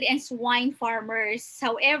poultry and swine farmers.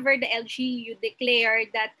 However, the LGU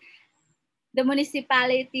declared that the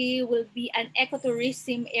municipality will be an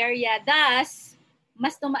ecotourism area. Thus,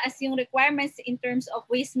 mas tumaas yung requirements in terms of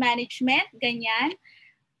waste management, ganyan.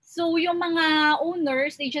 So, yung mga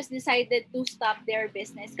owners, they just decided to stop their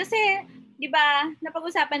business. Kasi, di ba,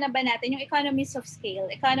 napag-usapan na ba natin yung economies of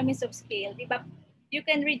scale? Economies of scale, di ba? You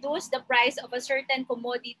can reduce the price of a certain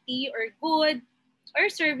commodity or good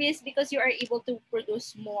or service because you are able to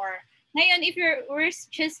produce more. Ngayon, if we're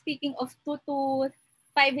just speaking of 2 to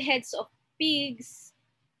 5 heads of pigs,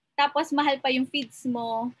 tapos mahal pa yung feeds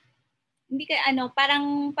mo, hindi ka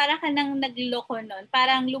para ka nang nagloko nun.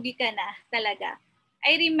 Parang lugi ka na talaga.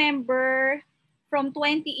 I remember from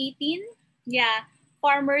 2018, yeah,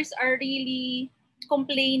 farmers are really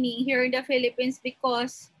complaining here in the Philippines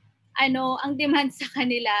because ang demand sa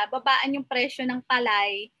kanila, babaan yung presyo ng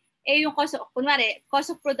palay, yung cost of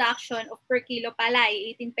production of per kilo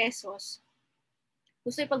palay, 18 pesos.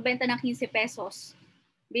 Gusto ipagbenta ng 15 pesos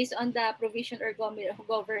based on the provision or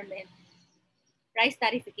government. Rice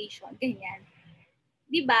tarification, ganyan.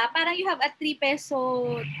 Diba? Parang you have a 3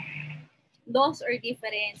 peso loss or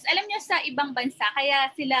difference. Alam nyo sa ibang bansa, kaya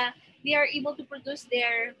they are able to produce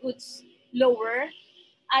their goods lower.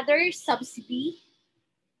 Others, subsidy.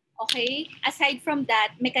 Okay? Aside from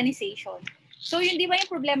that, mechanization. So yun, di ba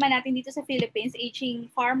yung problema natin dito sa Philippines,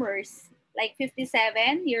 aging farmers, like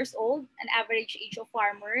 57 years old, an average age of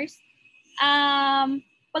farmers.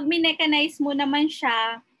 Pag minecanize mo naman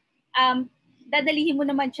siya, dadalihin mo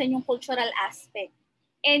naman siya yung cultural aspect.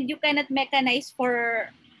 And you cannot mechanize for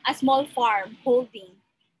a small farm holding.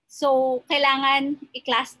 So, kailangan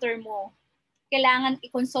i-cluster mo. Kailangan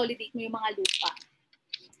i-consolidate mo yung mga lupa.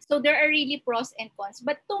 So, there are really pros and cons.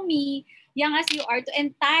 But to me, young as you are, to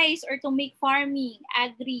entice or to make farming,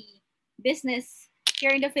 agri, business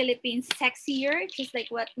here in the Philippines sexier, just like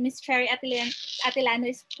what Ms. Cherry Atilano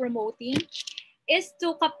is promoting, is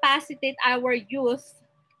to capacitate our youth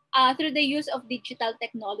through the use of digital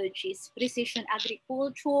technologies, precision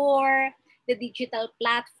agriculture, the digital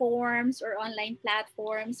platforms or online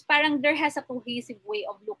platforms. Parang there has a cohesive way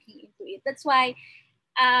of looking into it. That's why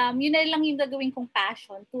yun na lang yung gagawin kong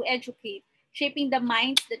passion, to educate, shaping the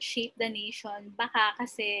minds that shape the nation. Baka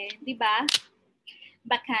kasi, di ba?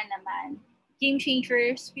 Baka naman. Game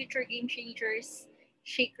changers, future game changers,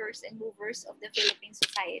 shakers and movers of the Philippine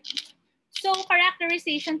society. So,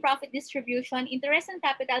 characterization, profit distribution, interest and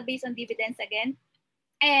capital based on dividends again.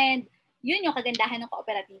 And yun yung kagandahan ng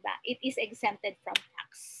kooperatiba. It is exempted from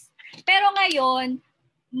tax. Pero ngayon,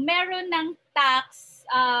 meron ng tax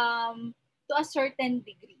to a certain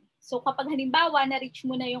degree. So, kapag halimbawa, na-reach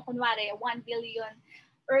mo na yung kunwari, 1 billion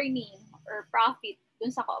earning or profit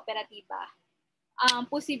dun sa kooperatiba,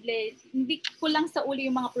 posible, hindi ko lang sa ulo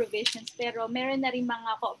yung mga provisions, pero meron na rin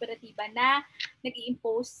mga kooperatiba na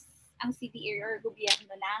nag-i-impose ang CDA or gobyerno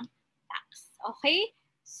ng tax. Okay?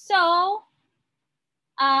 So,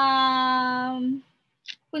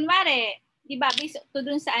 kunwari, di ba, based to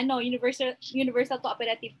dun sa universal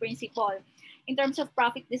cooperative principle in terms of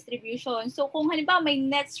profit distribution. So, kung halimbawa may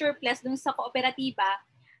net surplus dun sa kooperatiba,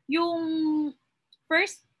 yung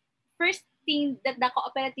first thing that the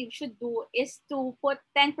cooperative should do is to put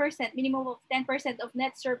 10%, minimum of 10% of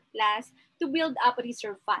net surplus to build up a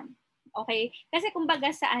reserve fund. Okay? Kasi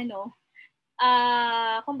kumbaga sa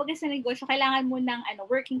kumbaga sa negosyo, kailangan mo ng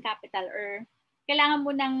working capital or kailangan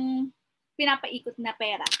mo ng pinapaikot na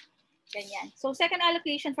pera. Ganyan. So, second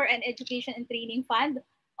allocation for an education and training fund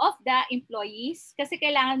of the employees kasi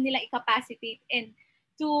kailangan nila i-capacitate and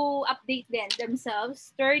to update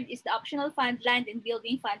themselves. Third is the optional fund, land and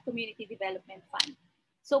building fund, community development fund.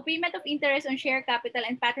 So, payment of interest on share capital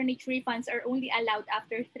and patronage refunds are only allowed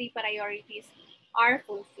after 3 priorities are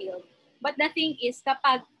fulfilled. But the thing is,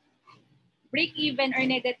 kapag break-even or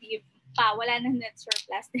negative pa, wala nang net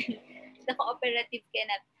surplus, then the cooperative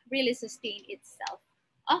cannot really sustain itself.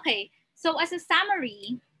 Okay, so as a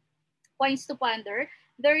summary, points to ponder,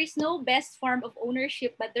 there is no best form of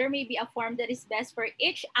ownership, but there may be a form that is best for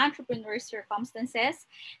each entrepreneur's circumstances.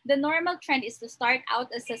 The normal trend is to start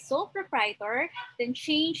out as a sole proprietor, then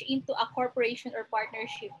change into a corporation or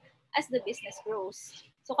partnership as the business grows.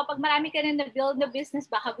 So kapag marami ka na build na business,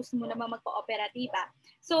 baka gusto mo naman magko-operatiba.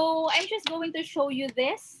 So I'm just going to show you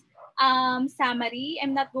this summary.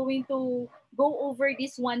 I'm not going to go over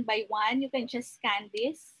this one by one. You can just scan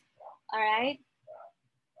this. All right.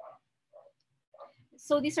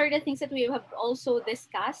 So these are the things that we have also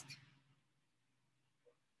discussed.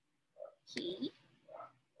 Okay.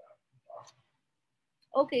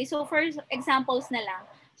 Okay, so for examples na lang.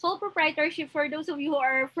 Sole proprietorship, for those of you who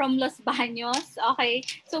are from Los Baños, okay?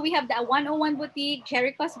 So we have the 101 Boutique,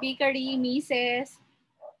 Jericho's Bakery, Mises.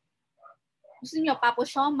 Gusto nyo, Papo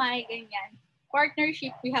Siomai, ganyan.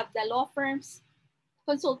 Partnership, we have the law firms,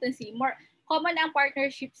 consultancy. More common ang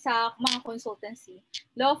partnership sa mga consultancy.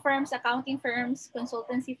 Law firms, accounting firms,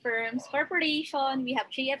 consultancy firms, corporation, we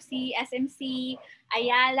have JFC, SMC,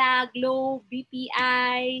 Ayala, Globe,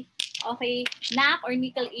 BPI, okay, NAC or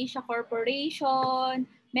Nickel Asia Corporation,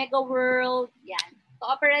 Mega World, yan.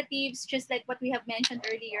 Cooperatives, just like what we have mentioned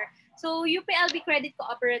earlier. So UPLB Credit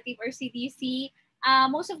Cooperative or CDC,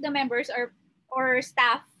 most of the members are or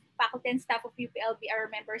staff, faculty and staff of UPLB are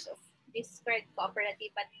members of this credit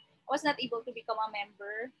cooperative, but I was not able to become a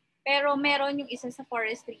member. Pero meron yung isa sa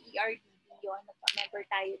forestry, ERDB yun, nagpa-member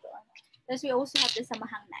tayo doon. Tapos we also have the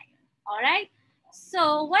Samahang na yun. Alright?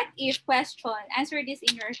 So, what if question? Answer this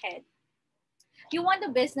in your head. You want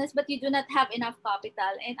a business, but you do not have enough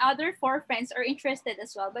capital, and other 4 friends are interested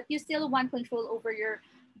as well, but you still want control over your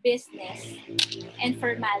business and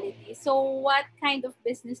formality. So, what kind of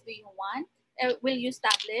business do you want? Will you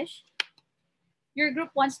establish? Your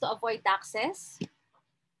group wants to avoid taxes.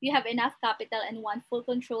 You have enough capital and want full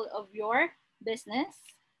control of your business.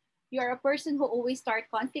 You are a person who always start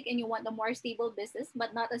conflict and you want a more stable business,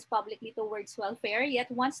 but not as publicly towards welfare,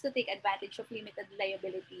 yet wants to take advantage of limited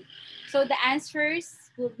liability. So the answers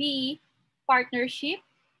will be partnership,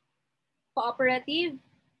 cooperative,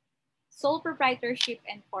 sole proprietorship,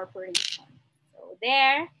 and corporation. So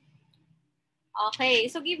there. Okay,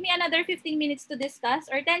 so give me another 15 minutes to discuss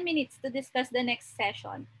or 10 minutes to discuss the next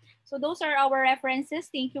session. So those are our references.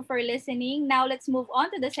 Thank you for listening. Now let's move on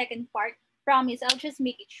to the second part. Promise, I'll just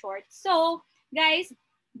make it short. So guys,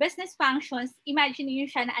 business functions, imagine niyo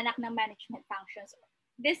siya na anak ng management functions.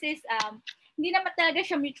 This is, hindi naman talaga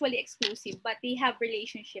siya mutually exclusive, but they have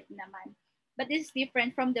relationship naman. But this is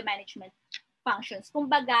different from the management functions.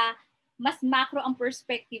 Kumbaga, mas macro ang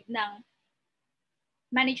perspective ng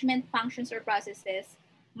management functions or processes,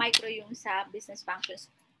 micro yung sa business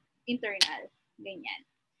functions, internal, ganyan.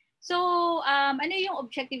 So, ano yung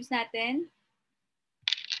objectives natin?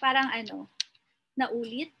 Parang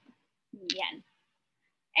naulit. Yan.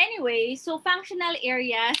 Anyway, so functional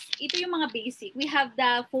areas, ito yung mga basic. We have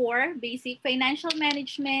the 4 basic: financial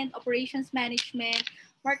management, operations management,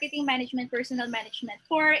 marketing management, personal management.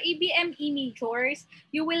 For ABME majors,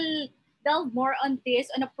 you will delve more on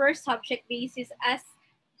this on a per subject basis as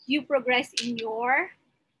you progress in your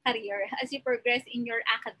career, as you progress in your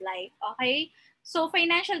acad life, okay? So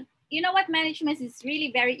financial, you know what, management is really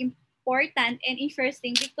very important and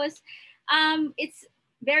interesting because it's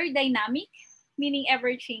very dynamic, meaning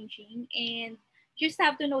ever-changing, and you just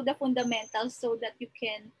have to know the fundamentals so that you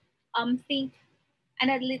can think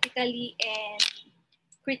analytically and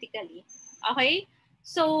critically, okay?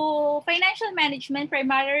 So financial management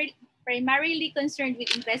primarily concerned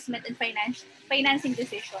with investment and financing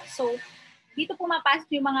decisions. So dito pumapasok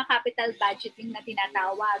yung mga capital budgeting na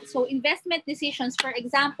tinatawag. So investment decisions, for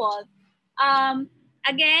example,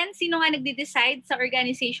 again, sino nga nagde-decide sa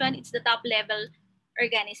organization? It's the top level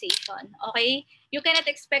organization, okay? You cannot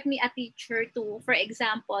expect me, a teacher, to, for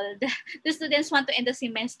example, the students want to end the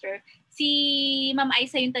semester, si Ma'am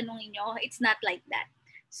Aisa yung tanungin nyo. It's not like that.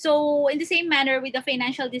 So in the same manner with the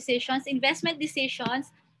financial decisions, investment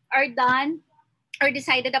decisions are done or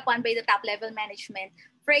decided upon by the top level management.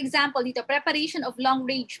 For example, dito, preparation of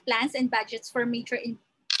long-range plans and budgets for major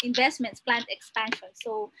investments, plant expansion.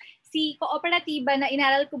 So si Kooperatiba na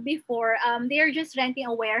inaral ko before, they are just renting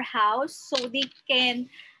a warehouse so they can,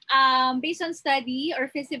 based on study or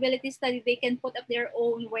feasibility study, they can put up their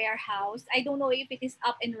own warehouse. I don't know if it is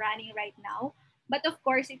up and running right now, but of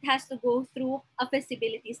course, it has to go through a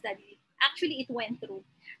feasibility study. Actually, it went through.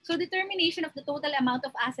 So determination of the total amount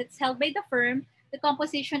of assets held by the firm, the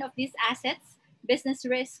composition of these assets, business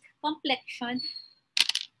risk, complexion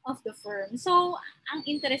of the firm. So, ang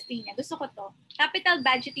interesting niya, gusto ko to. Capital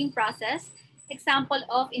budgeting process, example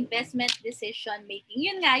of investment decision making.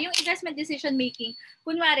 Yun nga, yung investment decision making,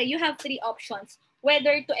 kunwari, you have 3 options.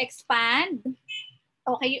 Whether to expand,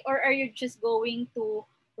 okay, or are you just going to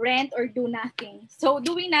rent or do nothing? So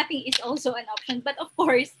doing nothing is also an option, but of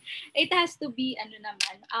course it has to be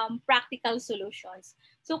practical solutions.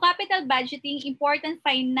 So capital budgeting, important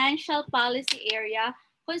financial policy area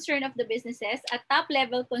concern of the businesses, a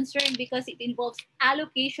top-level concern because it involves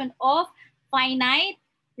allocation of finite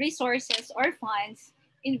resources or funds,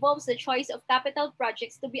 involves the choice of capital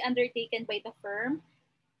projects to be undertaken by the firm,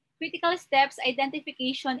 critical steps,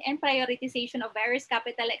 identification, and prioritization of various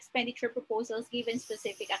capital expenditure proposals given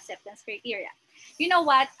specific acceptance criteria. You know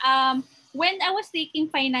what? When I was taking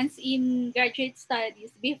finance in graduate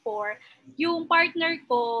studies before, yung partner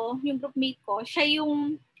ko, yung groupmate ko, siya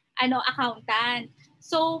yung accountant.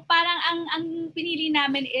 So parang ang pinili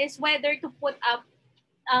namin is whether to put up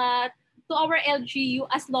to our LGU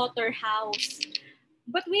as slaughterhouse.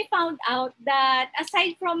 But we found out that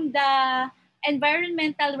aside from the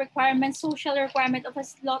environmental requirement, social requirement of a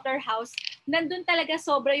slaughterhouse, nandun talaga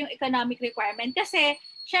sobra yung economic requirement. Kasi,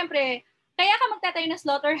 syempre, kaya ka magtatayo ng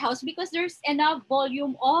slaughterhouse because there's enough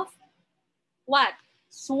volume of what?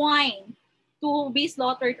 Swine to be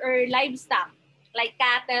slaughtered or livestock like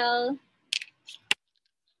cattle,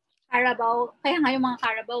 carabao. Kaya nga yung mga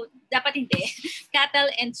carabao, dapat hindi.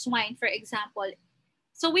 Cattle and swine, for example.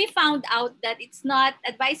 So we found out that it's not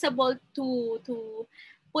advisable to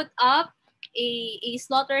put up a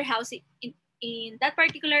slaughterhouse in that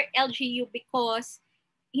particular LGU because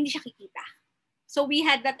hindi siya kikita. So we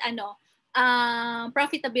had that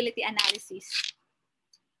profitability analysis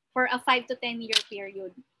for a 5 to 10 year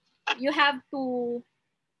period. You have to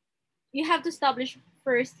establish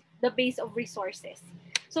first the base of resources.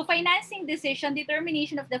 So financing decision,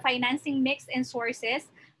 determination of the financing mix and sources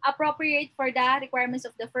appropriate for the requirements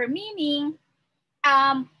of the firm. Meaning,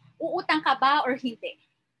 uutang ka ba or hindi?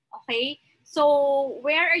 Okay? So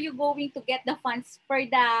where are you going to get the funds for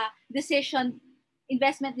the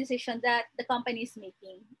investment decision that the company is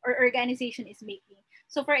making or organization is making?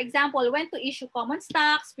 So for example, when to issue common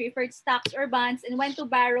stocks, preferred stocks or bonds, and when to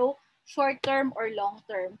borrow short-term or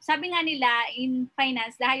long-term. Sabi nga nila in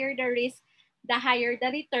finance, the higher the risk, the higher the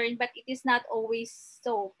return, but it is not always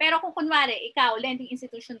so. Pero kung kunwari, ikaw, lending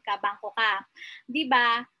institution ka, bangko ka, di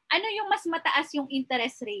ba, ano yung mas mataas yung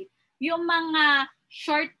interest rate? Yung mga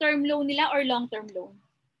short-term loan nila or long-term loan?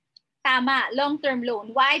 Tama, long-term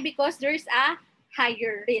loan. Why? Because there's a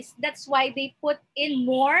higher risk. That's why they put in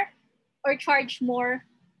more or charge more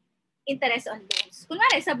interest on loans.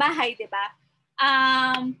 Kunwari, sa bahay, di ba?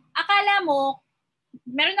 Akala mo,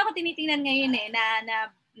 meron ako tinitingnan ngayon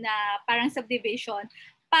na parang subdivision.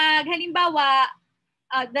 Pag halimbawa,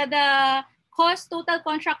 the total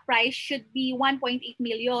contract price should be 1.8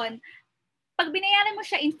 million. Pag binayaran mo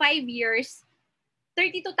siya in 5 years,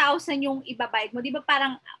 32,000 yung ibabayad mo. Di ba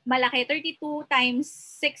parang malaki? 32 times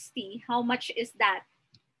 60, how much is that?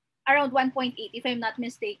 Around 1.8 if I'm not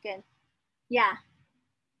mistaken. Yeah.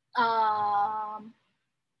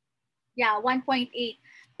 1.8.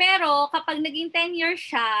 Pero kapag naging 10 years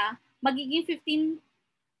siya, magiging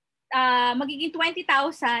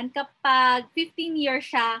 20,000. Kapag 15 years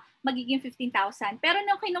siya, magiging 15,000. Pero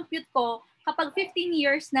nung kinompute ko, kapag 15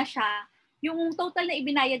 years na siya, yung total na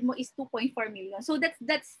ibinayad mo is 2.4 million. So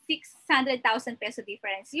that's 600,000 peso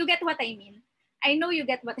difference. You get what I mean? I know you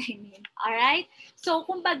get what I mean. Alright? So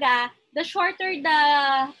kumbaga, the shorter the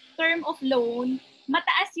term of loan,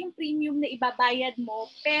 mataas yung premium na ibabayad mo,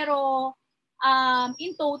 pero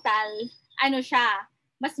in total,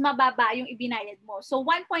 mas mababa yung ibinayad mo. So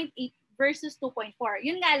 1.8 versus 2.4.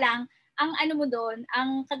 Yun nga lang, ang mo doon,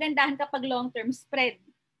 ang kagandahan kapag long-term spread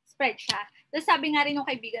siya. Tapos sabi nga rin ng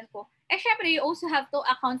kaibigan ko, syempre you also have to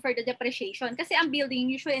account for the depreciation. Kasi ang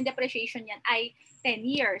building, usually ang depreciation yan ay 10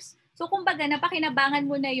 years. So kumbaga, napakinabangan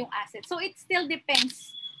mo na yung asset. So it still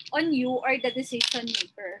depends on you or the decision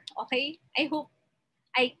maker. Okay? I hope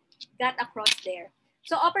I got across there.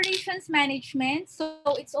 So operations management, so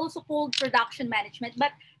it's also called production management,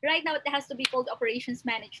 but right now it has to be called operations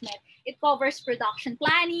management. It covers production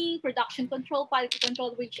planning, production control, quality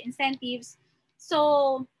control, wage incentives.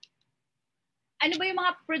 So ano ba yung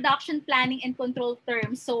mga production planning and control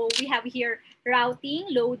terms? So we have here routing,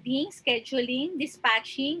 loading, scheduling,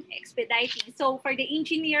 dispatching, expediting. So for the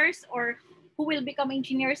engineers or who will become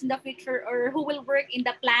engineers in the future or who will work in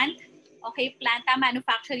the plant, okay, planta,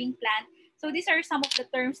 manufacturing plant. So these are some of the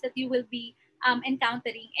terms that you will be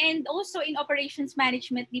encountering. And also in operations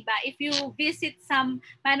management, diba, if you visit some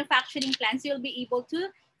manufacturing plants, you'll be able to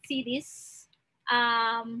see these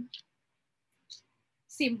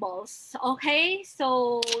symbols. Okay?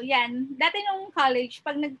 So, yan. Dati nung college,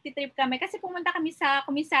 pag nag-trip kami, kasi pumunta kami sa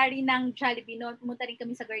commissary ng Jollibee, no? Pumunta rin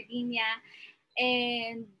kami sa Gardenia,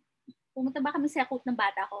 and pumunta ba kami sa Court ng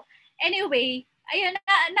Bata ko. Anyway, ayun,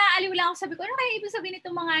 naaliw lang ako. Sabi ko, ano kaya ibig sabihin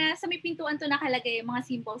itong mga, sa may pintuan to nakalagay, yung mga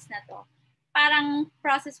symbols na to? Parang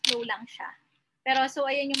process flow lang siya. Pero so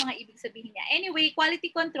ayan yung mga ibig sabihin niya. Anyway, quality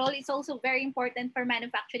control is also very important for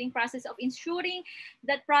manufacturing process of ensuring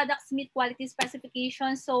that products meet quality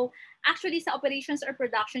specifications. So actually sa operations or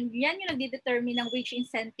production, yan yung nagde-determine ng wage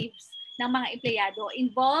incentives ng mga empleyado.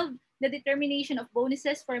 Involved the determination of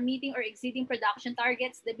bonuses for meeting or exceeding production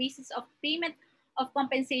targets, the basis of payment of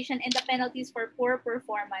compensation, and the penalties for poor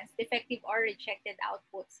performance, defective or rejected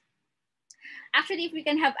outputs. Actually, if we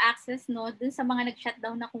can have access no dun sa mga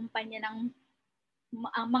nag-shutdown na kumpanya ng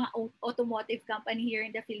mga automotive company here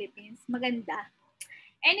in the Philippines, maganda.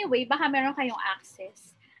 Anyway, baka meron kayong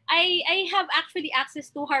access. I have actually access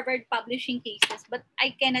to Harvard publishing cases, but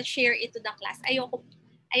I cannot share it to the class. Ayoko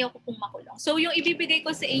pong makulong. So yung ibibigay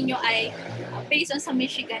ko sa inyo ay based on sa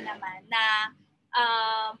Michigan naman na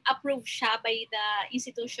approved siya by the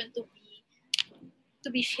institution to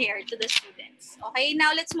be shared to the students. Okay,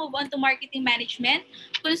 now let's move on to marketing management.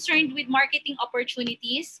 Concerned with marketing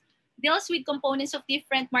opportunities, deals with components of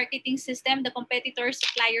different marketing system, the competitors,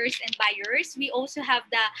 suppliers, and buyers. We also have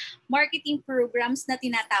the marketing programs na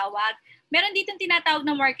tinatawag. Meron ditong tinatawag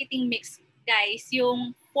na marketing mix, guys,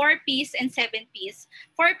 yung 4Ps and 7Ps.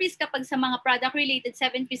 4Ps kapag sa mga product-related,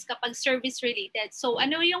 7Ps kapag service-related. So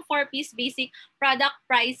ano yung 4Ps? Basic, product,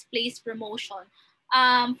 price, place, promotion.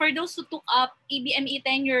 For those who took up EBME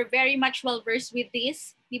 10, you're very much well-versed with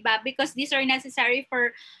this, diba? Because these are necessary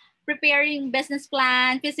for preparing business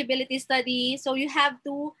plan, feasibility study. So you have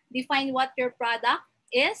to define what your product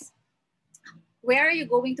is, where are you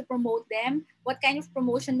going to promote them, what kind of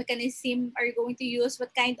promotion mechanism are you going to use,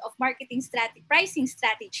 what kind of marketing strategy, pricing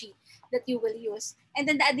strategy that you will use. And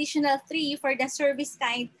then the additional 3 for the service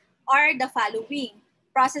kind are the following: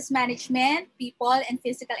 process management, people, and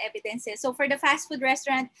physical evidences. So for the fast food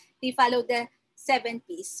restaurant, they follow the 7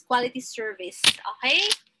 Ps, quality service. Okay?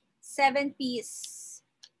 7 Ps.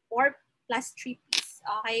 4 plus 3 Ps.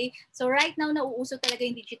 Okay? So right now, nauuso talaga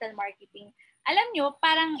yung digital marketing. Alam nyo,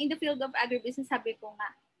 parang in the field of agribusiness, sabi ko nga,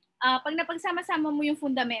 pag napagsama-sama mo yung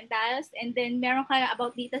fundamentals and then meron ka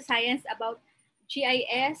about data science, about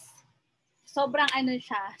GIS, sobrang ano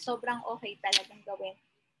siya, sobrang okay talagang gawin.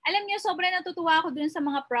 Alam nyo, sobrang natutuwa ako dun sa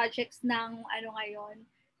mga projects ng ano ngayon,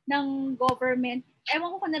 ng government.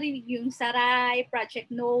 Ewan ko kung narinig yung Saray,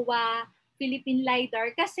 Project NOAA, Philippine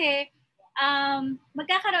LiDAR, kasi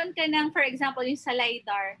magkakaroon ka ng, for example, yung sa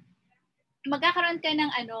LiDAR, magkakaroon ka ng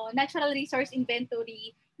natural resource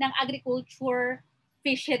inventory ng agriculture,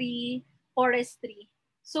 fishery, forestry.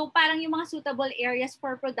 So parang yung mga suitable areas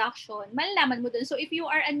for production, malalaman mo dun. So if you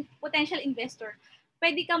are a potential investor,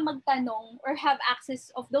 pwede kang magtanong or have access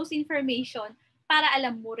of those information para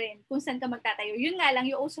alam mo rin kung saan ka magtatayo. Yun nga lang,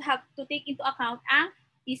 you also have to take into account ang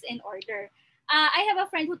peace and order. I have a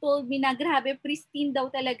friend who told me na grabe, pristine daw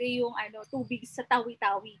talaga yung tubig sa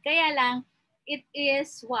Tawi-Tawi. Kaya lang, it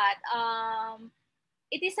is what?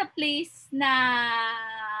 It is a place na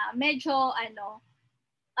medyo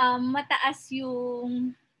mataas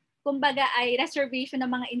yung, kumbaga ay reservation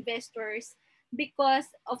ng mga investors because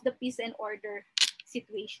of the peace and order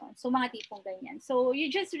situation. So mga tipong ganyan. So you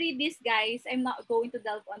just read this, guys. I'm not going to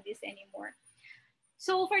delve on this anymore.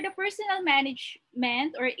 So for the personal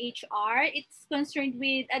management or HR, it's concerned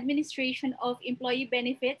with administration of employee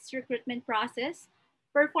benefits, recruitment process,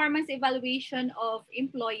 performance evaluation of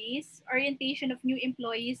employees, orientation of new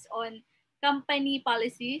employees on company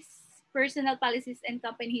policies, personal policies, and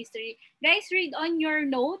company history. Guys, read on your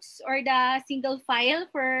notes or the single file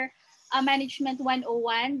for Management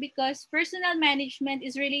 101 because personal management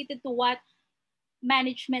is related to what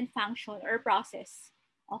management function or process.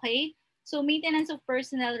 Okay? So, maintenance of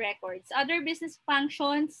personal records. Other business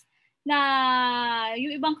functions na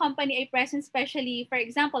yung ibang company ay present, especially, for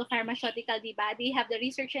example, pharmaceutical, diba? They have the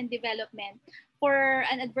research and development. For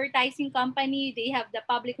an advertising company, they have the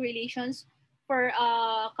public relations. For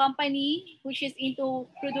a company which is into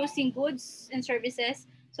producing goods and services,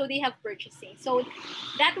 so they have purchasing. So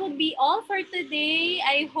that would be all for today.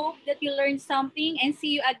 I hope that you learned something and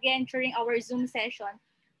see you again during our Zoom session.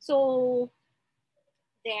 So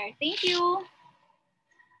there, thank you.